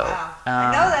believe so. Wow.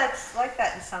 I know that's like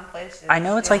that in some places. I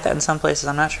know it's like that in some places.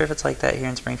 I'm not sure if it's like that here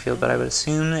in Springfield, but I would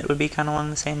assume it would be kind of along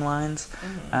the same lines.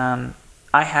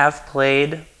 I have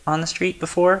played on the street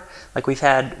before. Like we've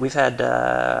had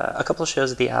a couple of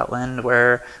shows at the Outland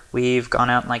where we've gone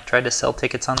out and like tried to sell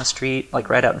tickets on the street, like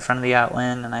right out in front of the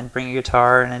Outland, and I'd bring a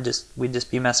guitar and we'd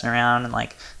just be messing around and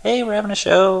like, hey, we're having a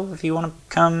show, if you want to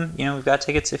come, you know, we've got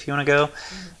tickets if you want to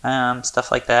go,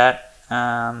 stuff like that.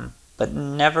 But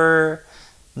never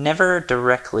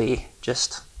directly,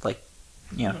 just like,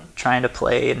 you know, trying to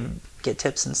play and get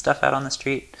tips and stuff out on the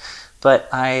street. But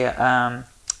I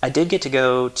did get to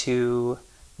go to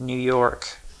New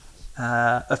York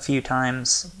a few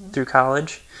times through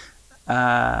college.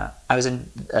 I was in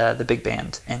the big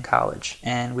band in college,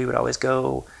 and we would always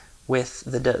go with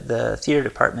the theater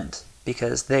department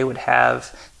because they would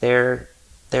have their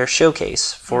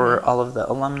showcase for all of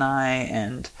the alumni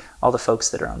and all the folks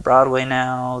that are on Broadway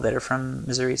now that are from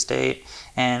Missouri State,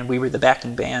 and we were the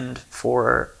backing band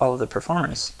for all of the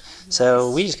performers. Nice.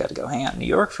 So we just got to go hang out in New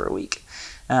York for a week.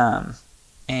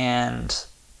 And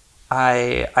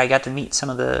I got to meet some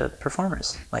of the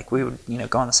performers. Like we would, you know,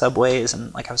 go on the subways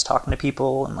and like I was talking to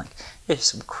people and like there's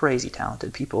some crazy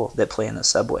talented people that play in the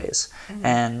subways.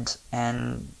 And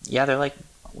yeah, they're like,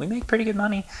 we make pretty good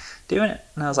money doing it.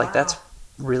 And I was like, that's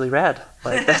really rad.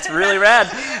 Like that's really rad.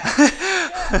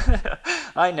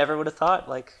 I never would have thought,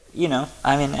 like, you know,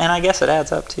 I mean, and I guess it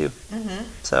adds up too.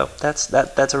 So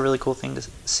that's a really cool thing to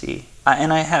see.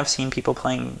 And I have seen people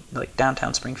playing like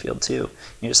downtown Springfield too. You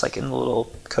know, just like in the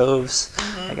little coves,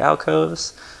 like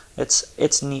alcoves.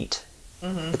 It's neat.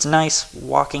 It's nice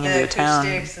walking into a town.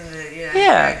 And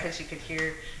the because you could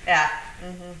hear. Yeah,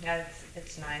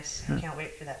 it's nice. I can't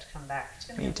wait for that to come back. It's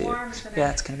gonna be warm.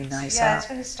 It's gonna be nice. Yeah, it's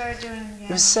gonna start doing. Yeah.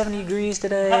 It was 70 degrees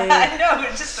today. I know.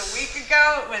 Just a week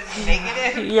ago, it was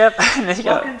negative. Yep.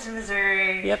 Welcome to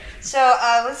Missouri. Yep. So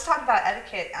let's talk about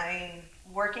etiquette. I mean,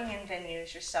 working in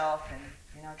venues yourself and,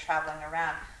 you know, traveling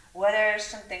around, what are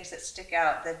some things that stick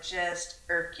out that just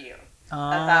irk you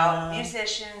about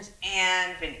musicians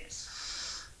and venues?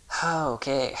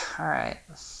 Okay, all right.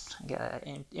 I gotta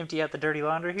empty out the dirty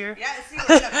laundry here. Yeah, see,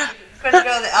 we're gonna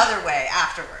go the other way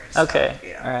afterwards. Okay, so,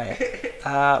 yeah. All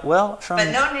right. Well,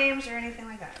 but no names or anything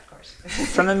like that, of course.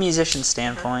 From a musician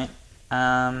standpoint,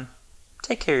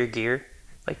 take care of your gear.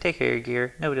 Like, take care of your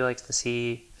gear. Nobody likes to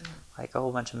see like a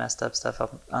whole bunch of messed up stuff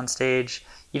up on stage.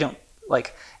 You don't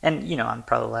like, and you know, I'm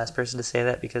probably the last person to say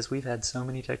that because we've had so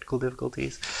many technical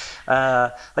difficulties.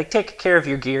 Like, take care of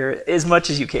your gear as much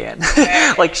as you can.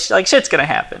 Right. like shit's gonna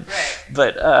happen.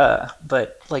 Right.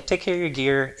 But like, take care of your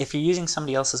gear. If you're using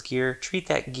somebody else's gear, treat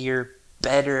that gear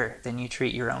better than you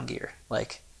treat your own gear.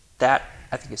 Like, that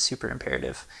I think is super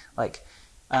imperative. Like,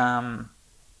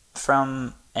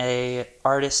 from a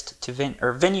artist to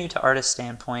venue to artist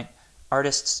standpoint,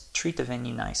 artists treat the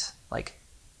venue nice. Like,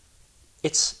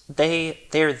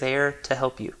 they're there to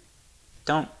help you.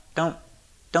 Don't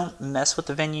mess with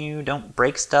the venue. Don't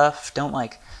break stuff. Don't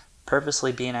like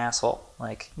purposely be an asshole.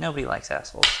 Like, nobody likes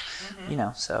assholes. You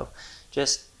know. So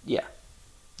just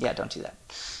don't do that.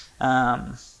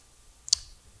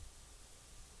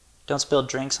 Don't spill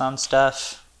drinks on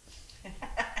stuff.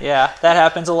 Yeah, that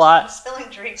happens a lot. Spilling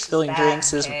drinks. Spilling is bad,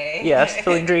 drinks is okay?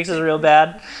 spilling drinks is real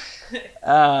bad.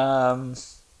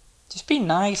 Just be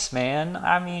nice, man.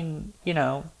 I mean, you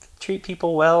know, treat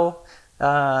people well.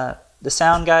 The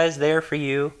sound guy's there for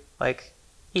you. Like,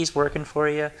 he's working for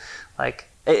you. Like,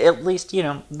 at least, you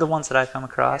know, the ones that I've come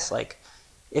across. Like,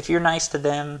 if you're nice to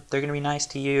them, they're gonna be nice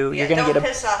to you. Yeah, you're gonna don't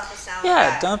piss off the sound.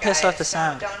 Yeah, guy, don't piss off the guys.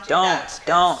 sound.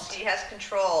 Don't. He has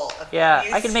control of Yeah,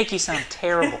 these. I can make you sound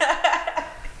terrible.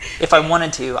 If I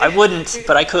wanted to, I wouldn't,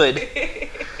 but I could.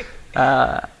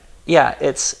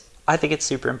 I think it's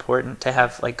super important to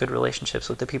have like good relationships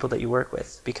with the people that you work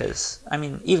with, because I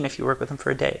mean, even if you work with them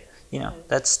for a day, you know,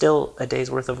 that's still a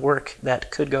day's worth of work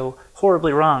that could go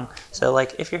horribly wrong. So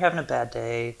like, if you're having a bad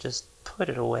day, just put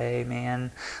it away,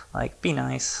 man. Like, be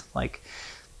nice. Like,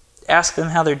 ask them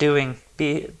how they're doing.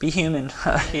 Be human.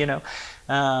 You know,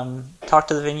 talk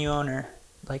to the venue owner.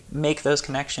 Like, make those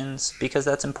connections, because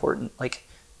that's important. Like,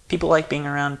 people like being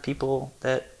around people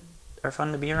that are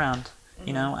fun to be around.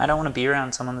 You know, I don't want to be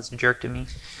around someone that's a jerk to me.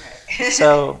 Right.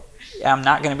 So I'm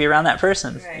not going to be around that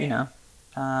person. Right. You know.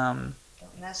 Don't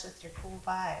mess with your cool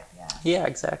vibe. Yeah. Yeah,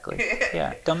 exactly.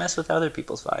 Yeah, don't mess with other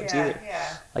people's vibes either.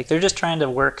 Yeah. Like, they're just trying to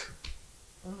work.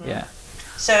 Yeah.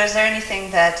 So, is there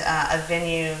anything that a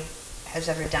venue has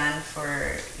ever done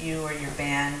for you or your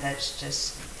band that's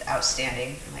just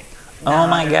outstanding? Like, Oh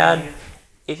my God! venue-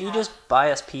 If you just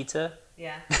buy us pizza.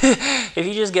 Yeah. If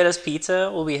you just get us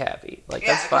pizza, we'll be happy. Like,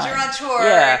 Yeah, that's fine. because you're on tour.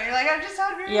 Yeah. And you're like, I'm just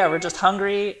hungry. Yeah, we're just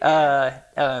hungry.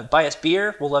 Buy us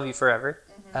beer, we'll love you forever.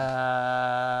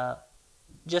 I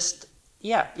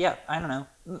don't know.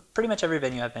 Pretty much every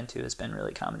venue I've been to has been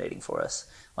really accommodating for us.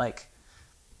 Like,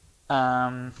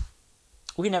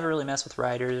 we never really mess with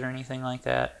riders or anything like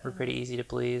that. We're pretty easy to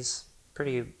please.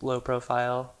 Pretty low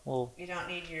profile. You don't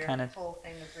need your full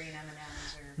thing of green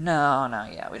M&Ms or... No,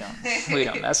 we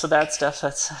don't mess with that stuff.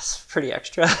 That's pretty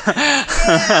extra.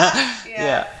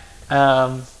 Yeah.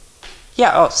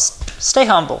 Stay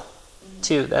humble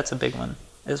too. That's a big one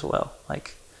as well.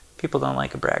 Like, people don't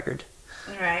like a braggart.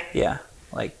 Right. Yeah,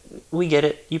 like, we get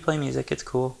it. You play music, it's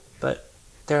cool, but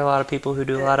there are a lot of people who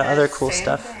do a lot of other cool Same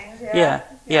stuff. things,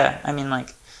 Yeah. I mean,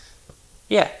 like,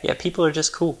 people are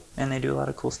just cool, and they do a lot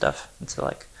of cool stuff. And so,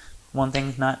 like, one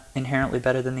thing's not inherently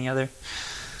better than the other.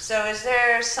 So, is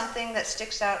there something that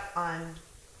sticks out on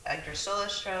your solo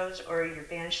shows or your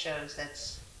band shows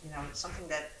that's, you know, something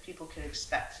that people could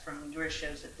expect from your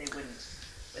shows that they wouldn't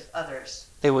with others?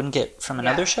 They wouldn't get from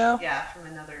another show? Yeah, from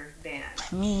another band.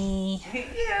 Me?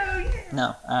 Yeah.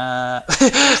 No. Is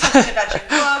there something about your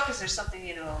book? Is there something,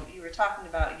 you know, you were talking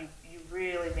about you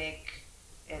really make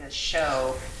in a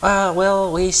show?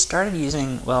 Well, we started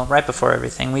right before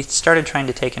everything, we started trying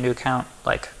to take into account,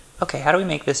 like, okay, how do we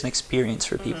make this an experience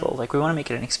for people? Like, we want to make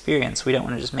it an experience. We don't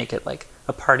want to just make it, like,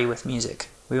 a party with music.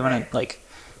 We want to, like,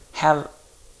 have,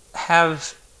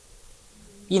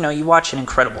 you know, you watch an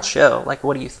incredible show. Like,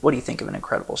 what do you think of an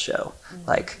incredible show?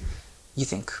 Like, you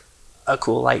think a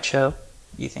cool light show.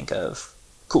 You think of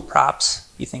cool props.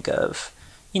 You think of,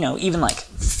 you know, even, like,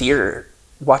 theater,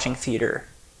 watching theater.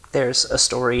 There's a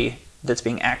story that's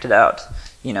being acted out.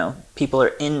 You know, people are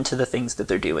into the things that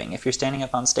they're doing. If you're standing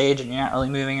up on stage and you're not really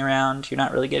moving around, you're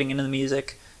not really getting into the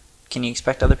music, can you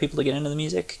expect other people to get into the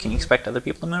music? Can you expect other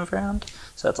people to move around?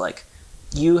 So it's like,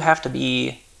 you have to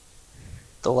be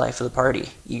the life of the party.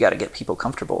 You got to get people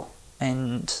comfortable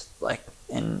and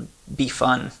be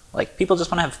fun. Like, people just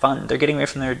want to have fun. They're getting away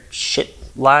from their shit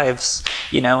lives,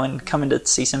 you know, and coming to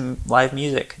see some live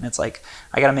music. And it's like,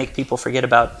 I got to make people forget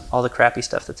about all the crappy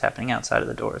stuff that's happening outside of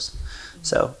the doors.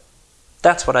 So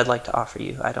that's what I'd like to offer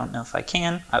you. I don't know if I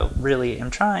can. I really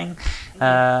am trying.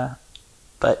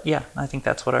 But yeah, I think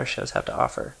that's what our shows have to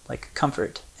offer. Like,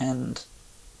 comfort and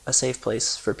a safe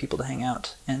place for people to hang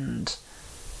out and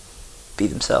be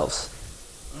themselves.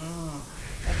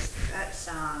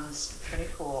 sounds pretty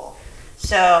cool.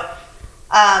 So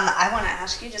I want to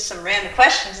ask you just some random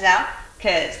questions now,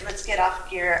 because let's get off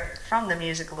gear from the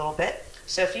music a little bit.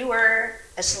 So if you were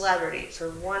a celebrity for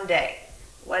one day,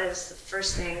 what is the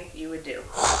first thing you would do?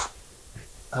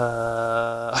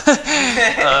 The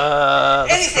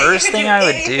first thing I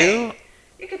would do?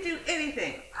 You could do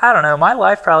anything. I don't know. My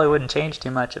life probably wouldn't change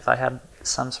too much if I had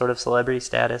some sort of celebrity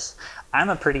status. I'm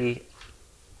a pretty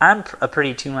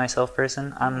to myself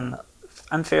person.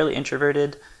 I'm fairly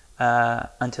introverted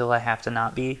until I have to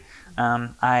not be.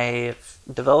 I've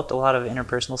developed a lot of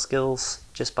interpersonal skills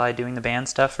just by doing the band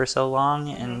stuff for so long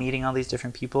and meeting all these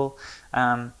different people.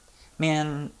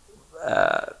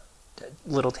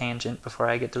 Little tangent before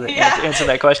I get to answer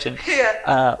that question.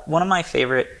 One of my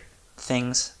favorite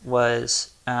things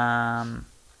was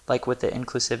like with the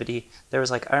inclusivity, there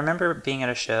was like, I remember being at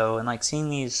a show and like seeing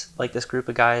these, like this group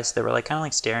of guys that were like kind of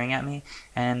like staring at me,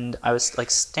 and I was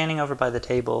like standing over by the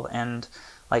table, and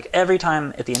like every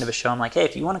time at the end of a show I'm like, hey,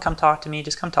 if you want to come talk to me,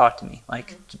 just come talk to me,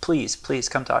 like please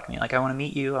come talk to me, like I want to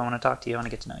meet you, I want to talk to you, I want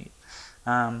to get to know you.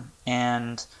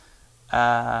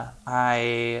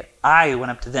 I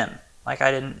went up to them. Like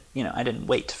I didn't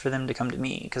wait for them to come to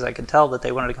me, because I could tell that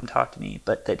they wanted to come talk to me,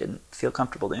 but they didn't feel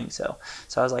comfortable doing so.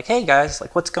 So I was like, hey guys,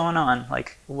 like what's going on?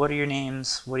 Like what are your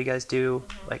names? What do you guys do?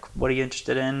 Like what are you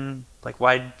interested in? Like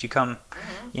why did you come?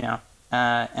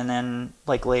 And then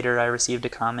like later I received a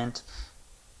comment.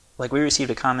 Like we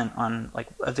received a comment on like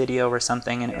a video or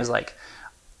something, and it was like,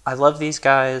 I love these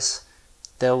guys.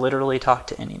 They'll literally talk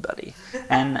to anybody.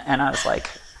 And I was like,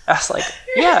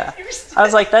 yeah. I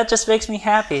was like, that just makes me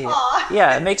happy. Aww.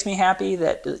 Yeah, it makes me happy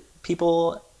that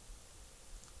people,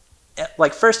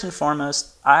 like first and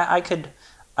foremost, I could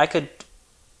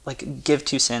like give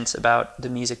 2 cents about the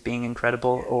music being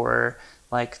incredible or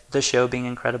like the show being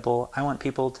incredible. I want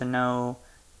people to know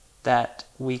that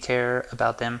we care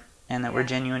about them and that we're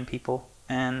genuine people,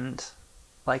 and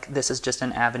like this is just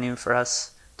an avenue for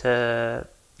us to,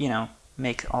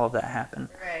 make all of that happen.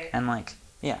 Right. And like,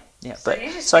 yeah. So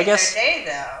you just I made guess their day,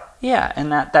 though. Yeah,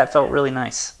 and that felt really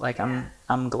nice. Like I'm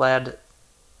glad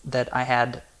that I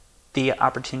had the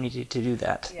opportunity to do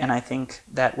that. And I think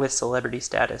that with celebrity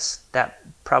status, that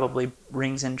probably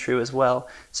rings in true as well.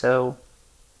 So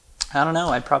I don't know,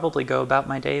 I'd probably go about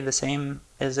my day the same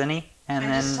as any, and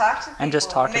then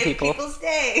just talk to people. Make people's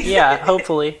days. Yeah,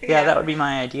 hopefully. Yeah, that would be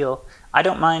my ideal. I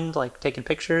don't mind like taking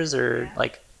pictures or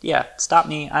stop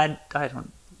me. I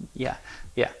don't. Yeah.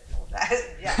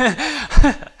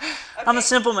 I'm a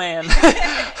simple man.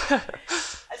 So,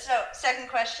 second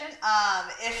question.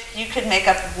 If you could make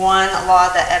up one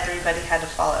law that everybody had to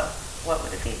follow, what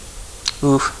would it be?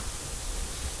 Oof.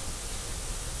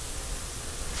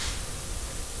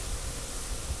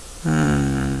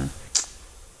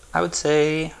 I would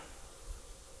say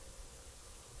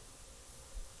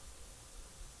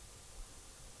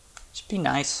just be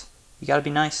nice. You gotta be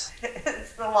nice.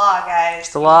 It's the law, guys.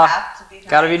 It's the law. You have to be nice.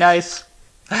 Gotta be nice.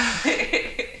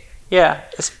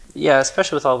 Yeah,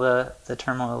 especially with all the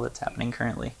turmoil that's happening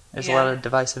currently. There's a lot of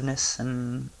divisiveness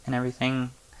and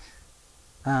everything.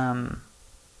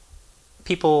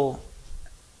 People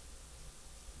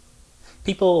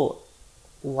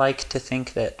like to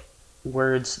think that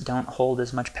words don't hold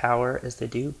as much power as they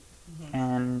do.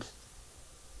 And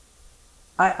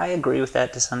I agree with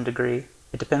that to some degree.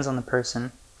 It depends on the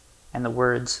person and the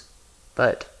words,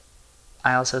 but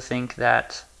I also think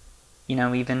that,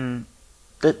 even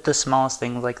the smallest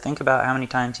things, like think about how many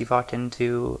times you've walked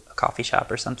into a coffee shop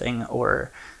or something,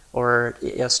 or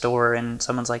a store, and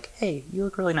someone's like, hey, you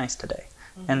look really nice today.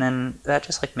 And then that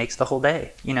just like makes the whole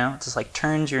day, it just like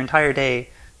turns your entire day.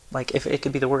 Like if it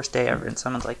could be the worst day ever and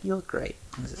someone's like, you look great.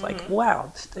 And it's like,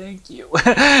 wow, thank you.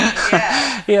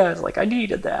 Yeah, it's like I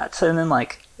needed that. And then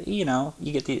like, you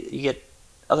get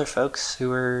other folks who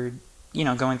are,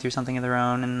 going through something of their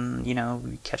own, and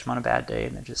you catch them on a bad day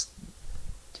and they're just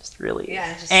really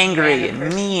angry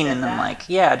and mean, and then like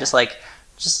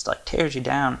just tears you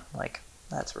down. Like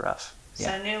that's rough.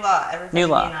 So new law, everybody be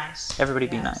nice. Everybody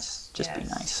be nice. Just be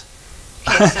nice.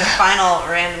 Okay, so final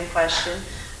random question.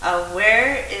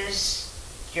 Where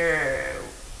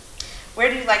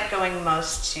do you like going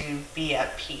most to be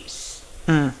at peace?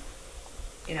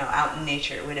 Out in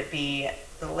nature. Would it be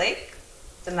the lake,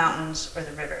 the mountains, or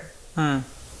the river?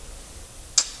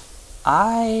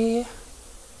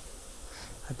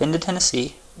 I've been to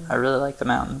Tennessee. I really like the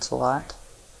mountains a lot.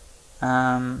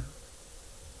 I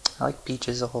like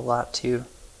beaches a whole lot too.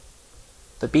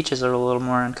 But beaches are a little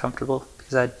more uncomfortable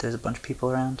because there's a bunch of people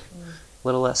around. A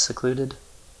little less secluded.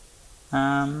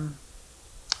 I'd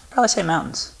probably say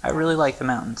mountains. I really like the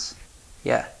mountains.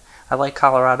 Yeah. I like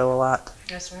Colorado a lot.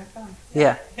 That's where I'm from.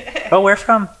 Yeah. Oh, where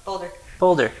from? Boulder.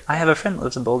 Boulder. I have a friend that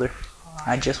lives in Boulder.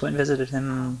 I just went and visited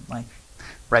him like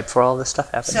right before all this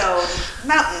stuff happened. So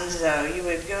mountains, though, you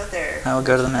would go there. I would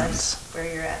go to the mountains.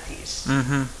 Where you're at peace.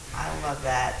 Mm-hmm. I love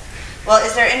that. Well,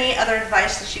 is there any other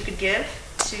advice that you could give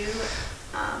to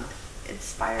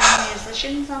inspiring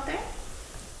musicians out there?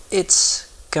 It's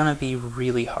gonna be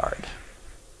really hard.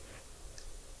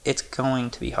 It's going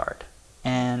to be hard,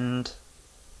 and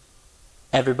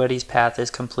everybody's path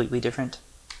is completely different,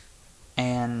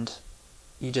 and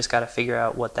you just got to figure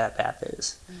out what that path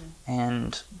is.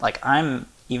 And like I'm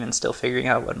even still figuring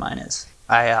out what mine is.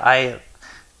 I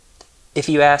if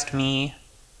you asked me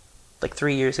like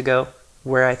 3 years ago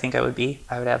where I think I would be,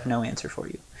 I would have no answer for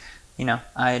you. You know,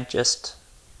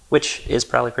 which is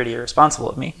probably pretty irresponsible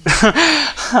of me,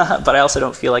 but I also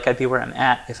don't feel like I'd be where I'm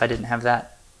at if I didn't have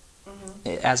that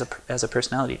as a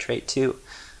personality trait too.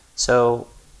 So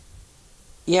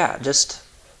yeah, just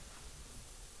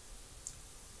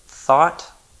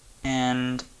thought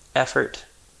and effort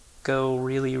go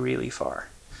really, really far.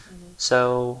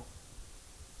 So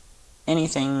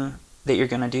anything that you're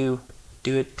going to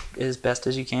do it as best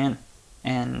as you can,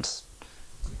 and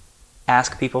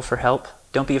ask people for help.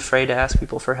 Don't be afraid to ask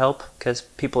people for help, because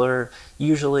people are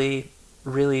usually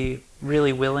really,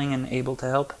 really willing and able to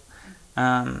help.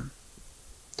 Don't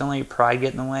let your pride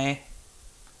get in the way.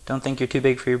 Don't think you're too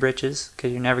big for your britches,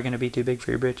 because you're never going to be too big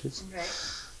for your britches.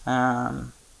 Right.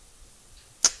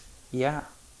 Yeah.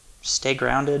 Stay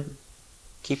grounded.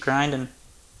 Keep grinding.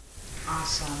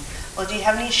 Awesome. Well, do you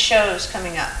have any shows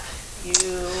coming up? You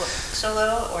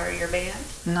solo or your band?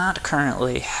 Not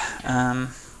currently.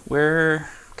 We're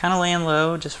kind of laying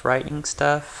low, just writing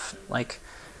stuff. Like,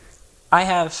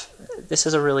 this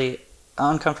is a really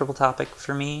uncomfortable topic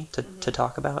for me to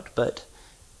talk about, but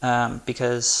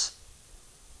because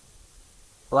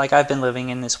like I've been living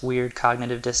in this weird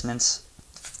cognitive dissonance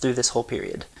through this whole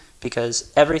period,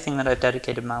 because everything that I've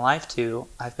dedicated my life to,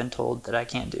 I've been told that I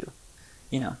can't do,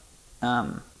 you know.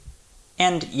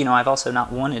 And, you know, I've also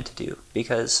not wanted to do,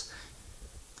 because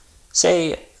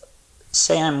say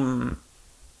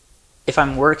if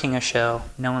I'm working a show,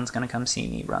 no one's going to come see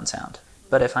me run sound.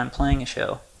 But if I'm playing a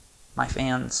show, my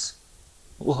fans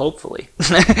will hopefully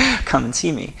come and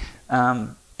see me.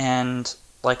 And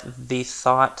like the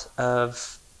thought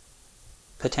of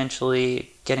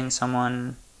potentially getting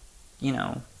someone, you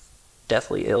know,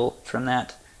 deathly ill from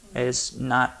that is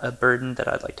not a burden that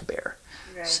I'd like to bear.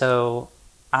 Right. So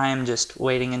I'm just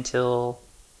waiting until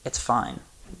it's fine,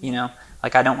 you know?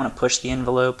 Like, I don't want to push the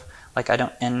envelope. Like, I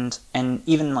don't, and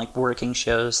even like working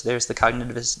shows, there's the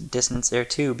cognitive dissonance there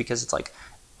too, because it's like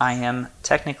I am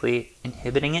technically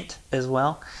inhibiting it as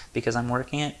well because I'm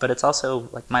working it, but it's also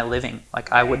like my living.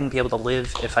 Like, I wouldn't be able to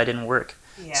live if I didn't work.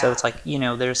 Yeah. So it's like, you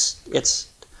know,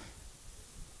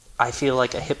 I feel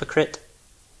like a hypocrite,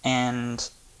 and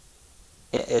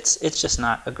it's just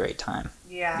not a great time.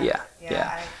 Yeah.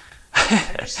 I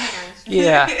understand.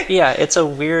 yeah. It's a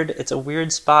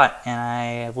weird spot, and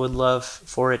I would love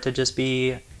for it to just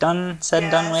be said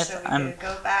and done with. So we can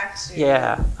go back to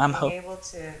being able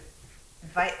to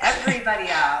invite everybody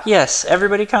out. Yes,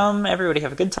 everybody come. Everybody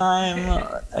have a good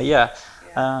time.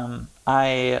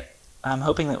 I'm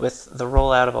hoping that with the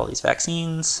rollout of all these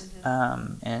vaccines,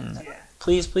 and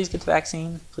please get the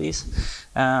vaccine, please,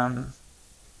 and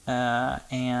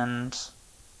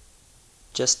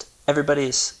just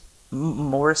everybody's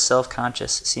more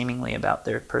self-conscious seemingly about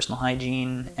their personal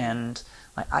hygiene, and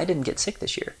like, I didn't get sick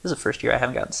this year. This is the first year I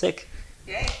haven't gotten sick.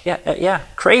 Yay. Yeah,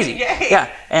 crazy. Yay. Yeah,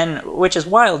 and which is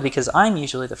wild because I'm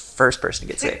usually the first person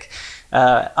to get sick.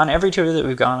 On every tour that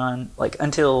we've gone on, like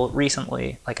until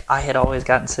recently, like I had always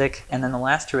gotten sick, and then the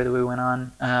last tour that we went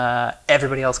on,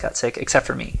 everybody else got sick except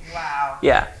for me. Wow.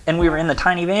 Yeah, and we were in the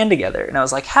tiny van together, and I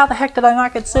was like, how the heck did I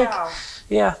not get sick? Wow.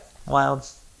 Yeah, wild.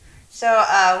 So,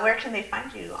 where can they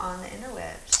find you on the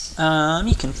interwebs?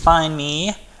 You can find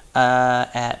me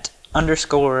at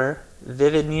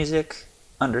 _vividmusic_.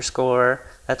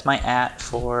 That's my @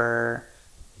 for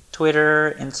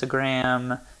Twitter,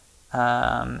 Instagram,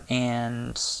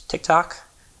 and TikTok,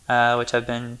 which I've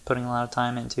been putting a lot of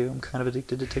time into. I'm kind of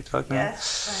addicted to TikTok now.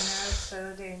 Yes, I know, it's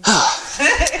so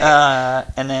dangerous.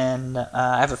 And then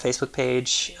I have a Facebook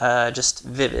page, just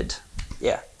Vivid.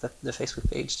 Yeah, the Facebook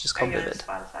page, just called Vivid.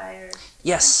 Spotify or...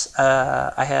 Yes,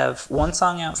 I have one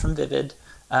song out from Vivid,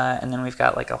 and then we've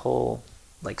got like a whole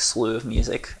like slew of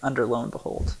music under Lo and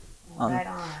Behold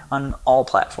on all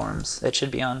platforms. It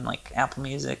should be on like Apple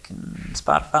Music and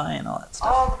Spotify and all that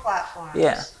stuff. All the platforms.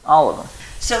 Yeah, all of them.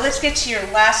 So let's get to your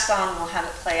last song. We'll have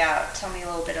it play out. Tell me a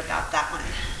little bit about that one.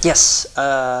 Yes.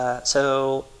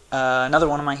 So another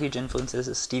one of my huge influences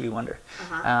is Stevie Wonder.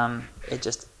 It's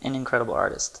just an incredible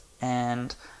artist.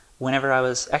 And whenever I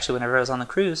was on the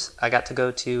cruise, I got to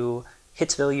go to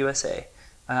Hitsville, USA,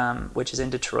 which is in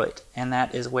Detroit, and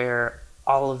that is where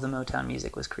all of the Motown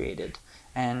music was created.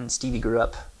 And Stevie grew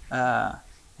up,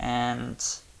 and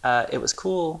it was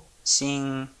cool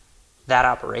seeing that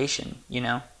operation, you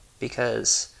know,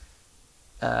 because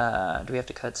do we have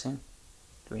to cut soon?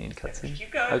 Do we need to cut soon?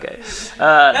 Keep going. Okay.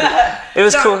 It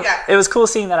was cool. Yeah. It was cool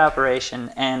seeing that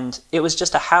operation, and it was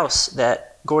just a house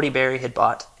that Gordy Berry had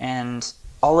bought, and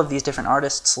all of these different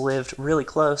artists lived really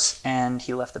close, and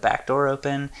he left the back door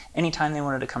open. Anytime they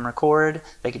wanted to come record,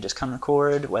 they could just come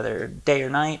record, whether day or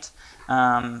night.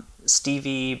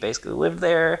 Stevie basically lived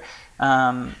there.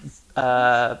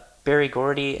 Berry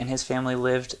Gordy and his family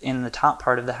lived in the top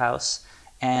part of the house,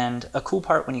 and a cool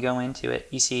part when you go into it,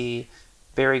 you see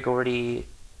Berry Gordy,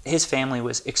 his family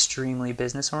was extremely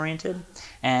business oriented,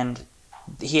 and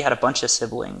he had a bunch of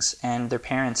siblings, and their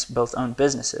parents both owned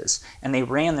businesses, and they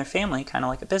ran their family kind of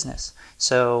like a business.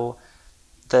 So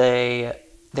they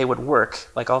would work,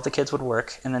 like all the kids would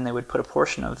work, and then they would put a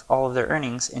portion of all of their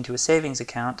earnings into a savings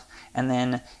account, and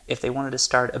then if they wanted to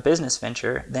start a business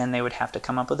venture, then they would have to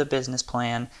come up with a business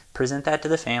plan, present that to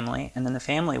the family, and then the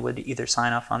family would either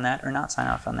sign off on that or not sign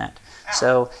off on that. Wow.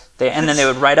 So then they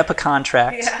would write up a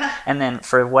contract, and then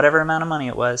for whatever amount of money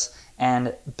it was,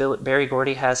 and Berry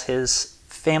Gordy has his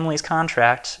family's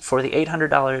contract for the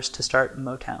 $800 to start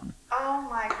Motown. Oh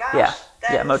my gosh. Yeah.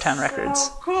 That yeah, Motown so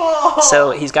Records. Cool. So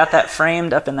he's got that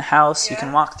framed up in the house. You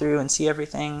can walk through and see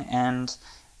everything, and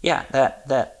yeah,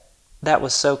 that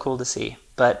was so cool to see.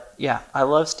 But yeah, I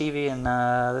love Stevie, and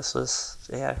this was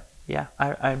I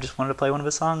just wanted to play one of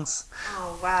his songs.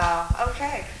 Oh wow.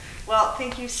 Okay. Well,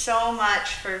 thank you so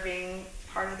much for being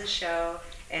part of the show,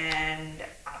 and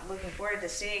I'm looking forward to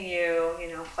seeing you,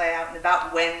 play out and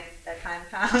about when that time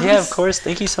comes. Yeah, of course.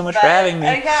 Thank you so much for having me.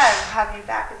 Yeah, I'll have you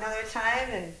back another time.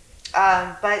 And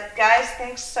but guys,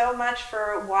 thanks so much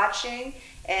for watching,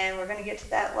 and we're gonna get to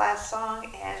that last song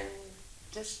and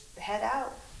just head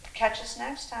out. Catch us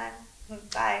next time.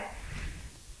 Bye.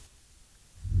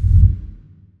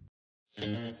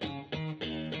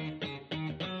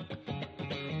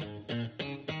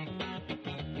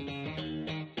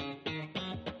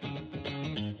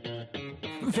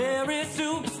 Very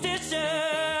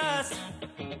superstitious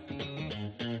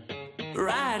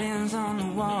writings on the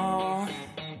wall.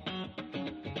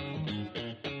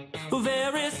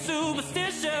 Very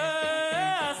superstitious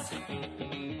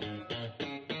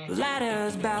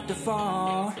ladders about to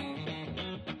fall.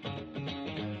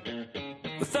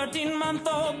 A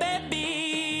 13-month-old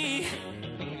baby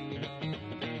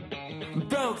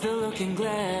broke the looking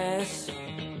glass.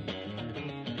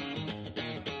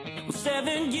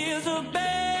 7 years of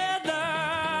bad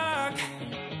luck,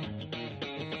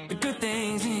 the good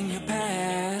things in your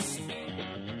past.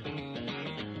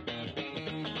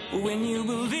 When you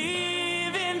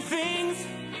believe in things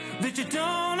that you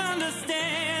don't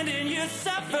understand and you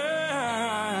suffer,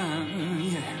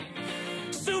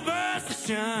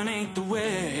 superstition ain't the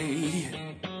way.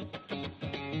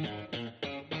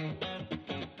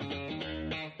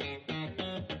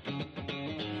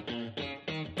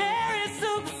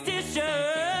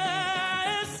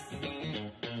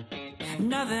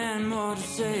 Nothing more to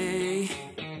say.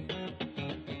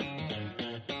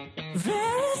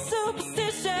 Very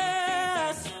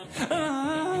superstitious.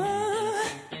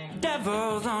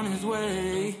 Devil's on his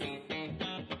way.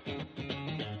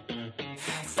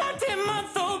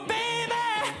 13-month-old baby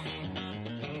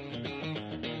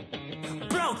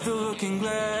broke the looking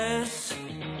glass.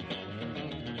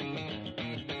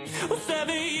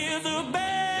 7 years of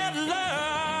bad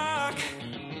luck,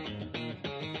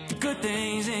 good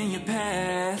things in your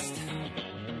past.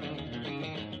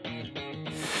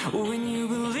 When you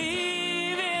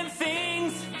believe in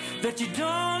things that you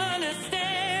don't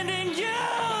understand and you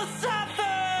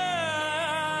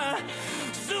suffer,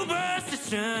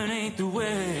 superstition ain't the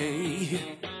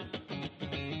way.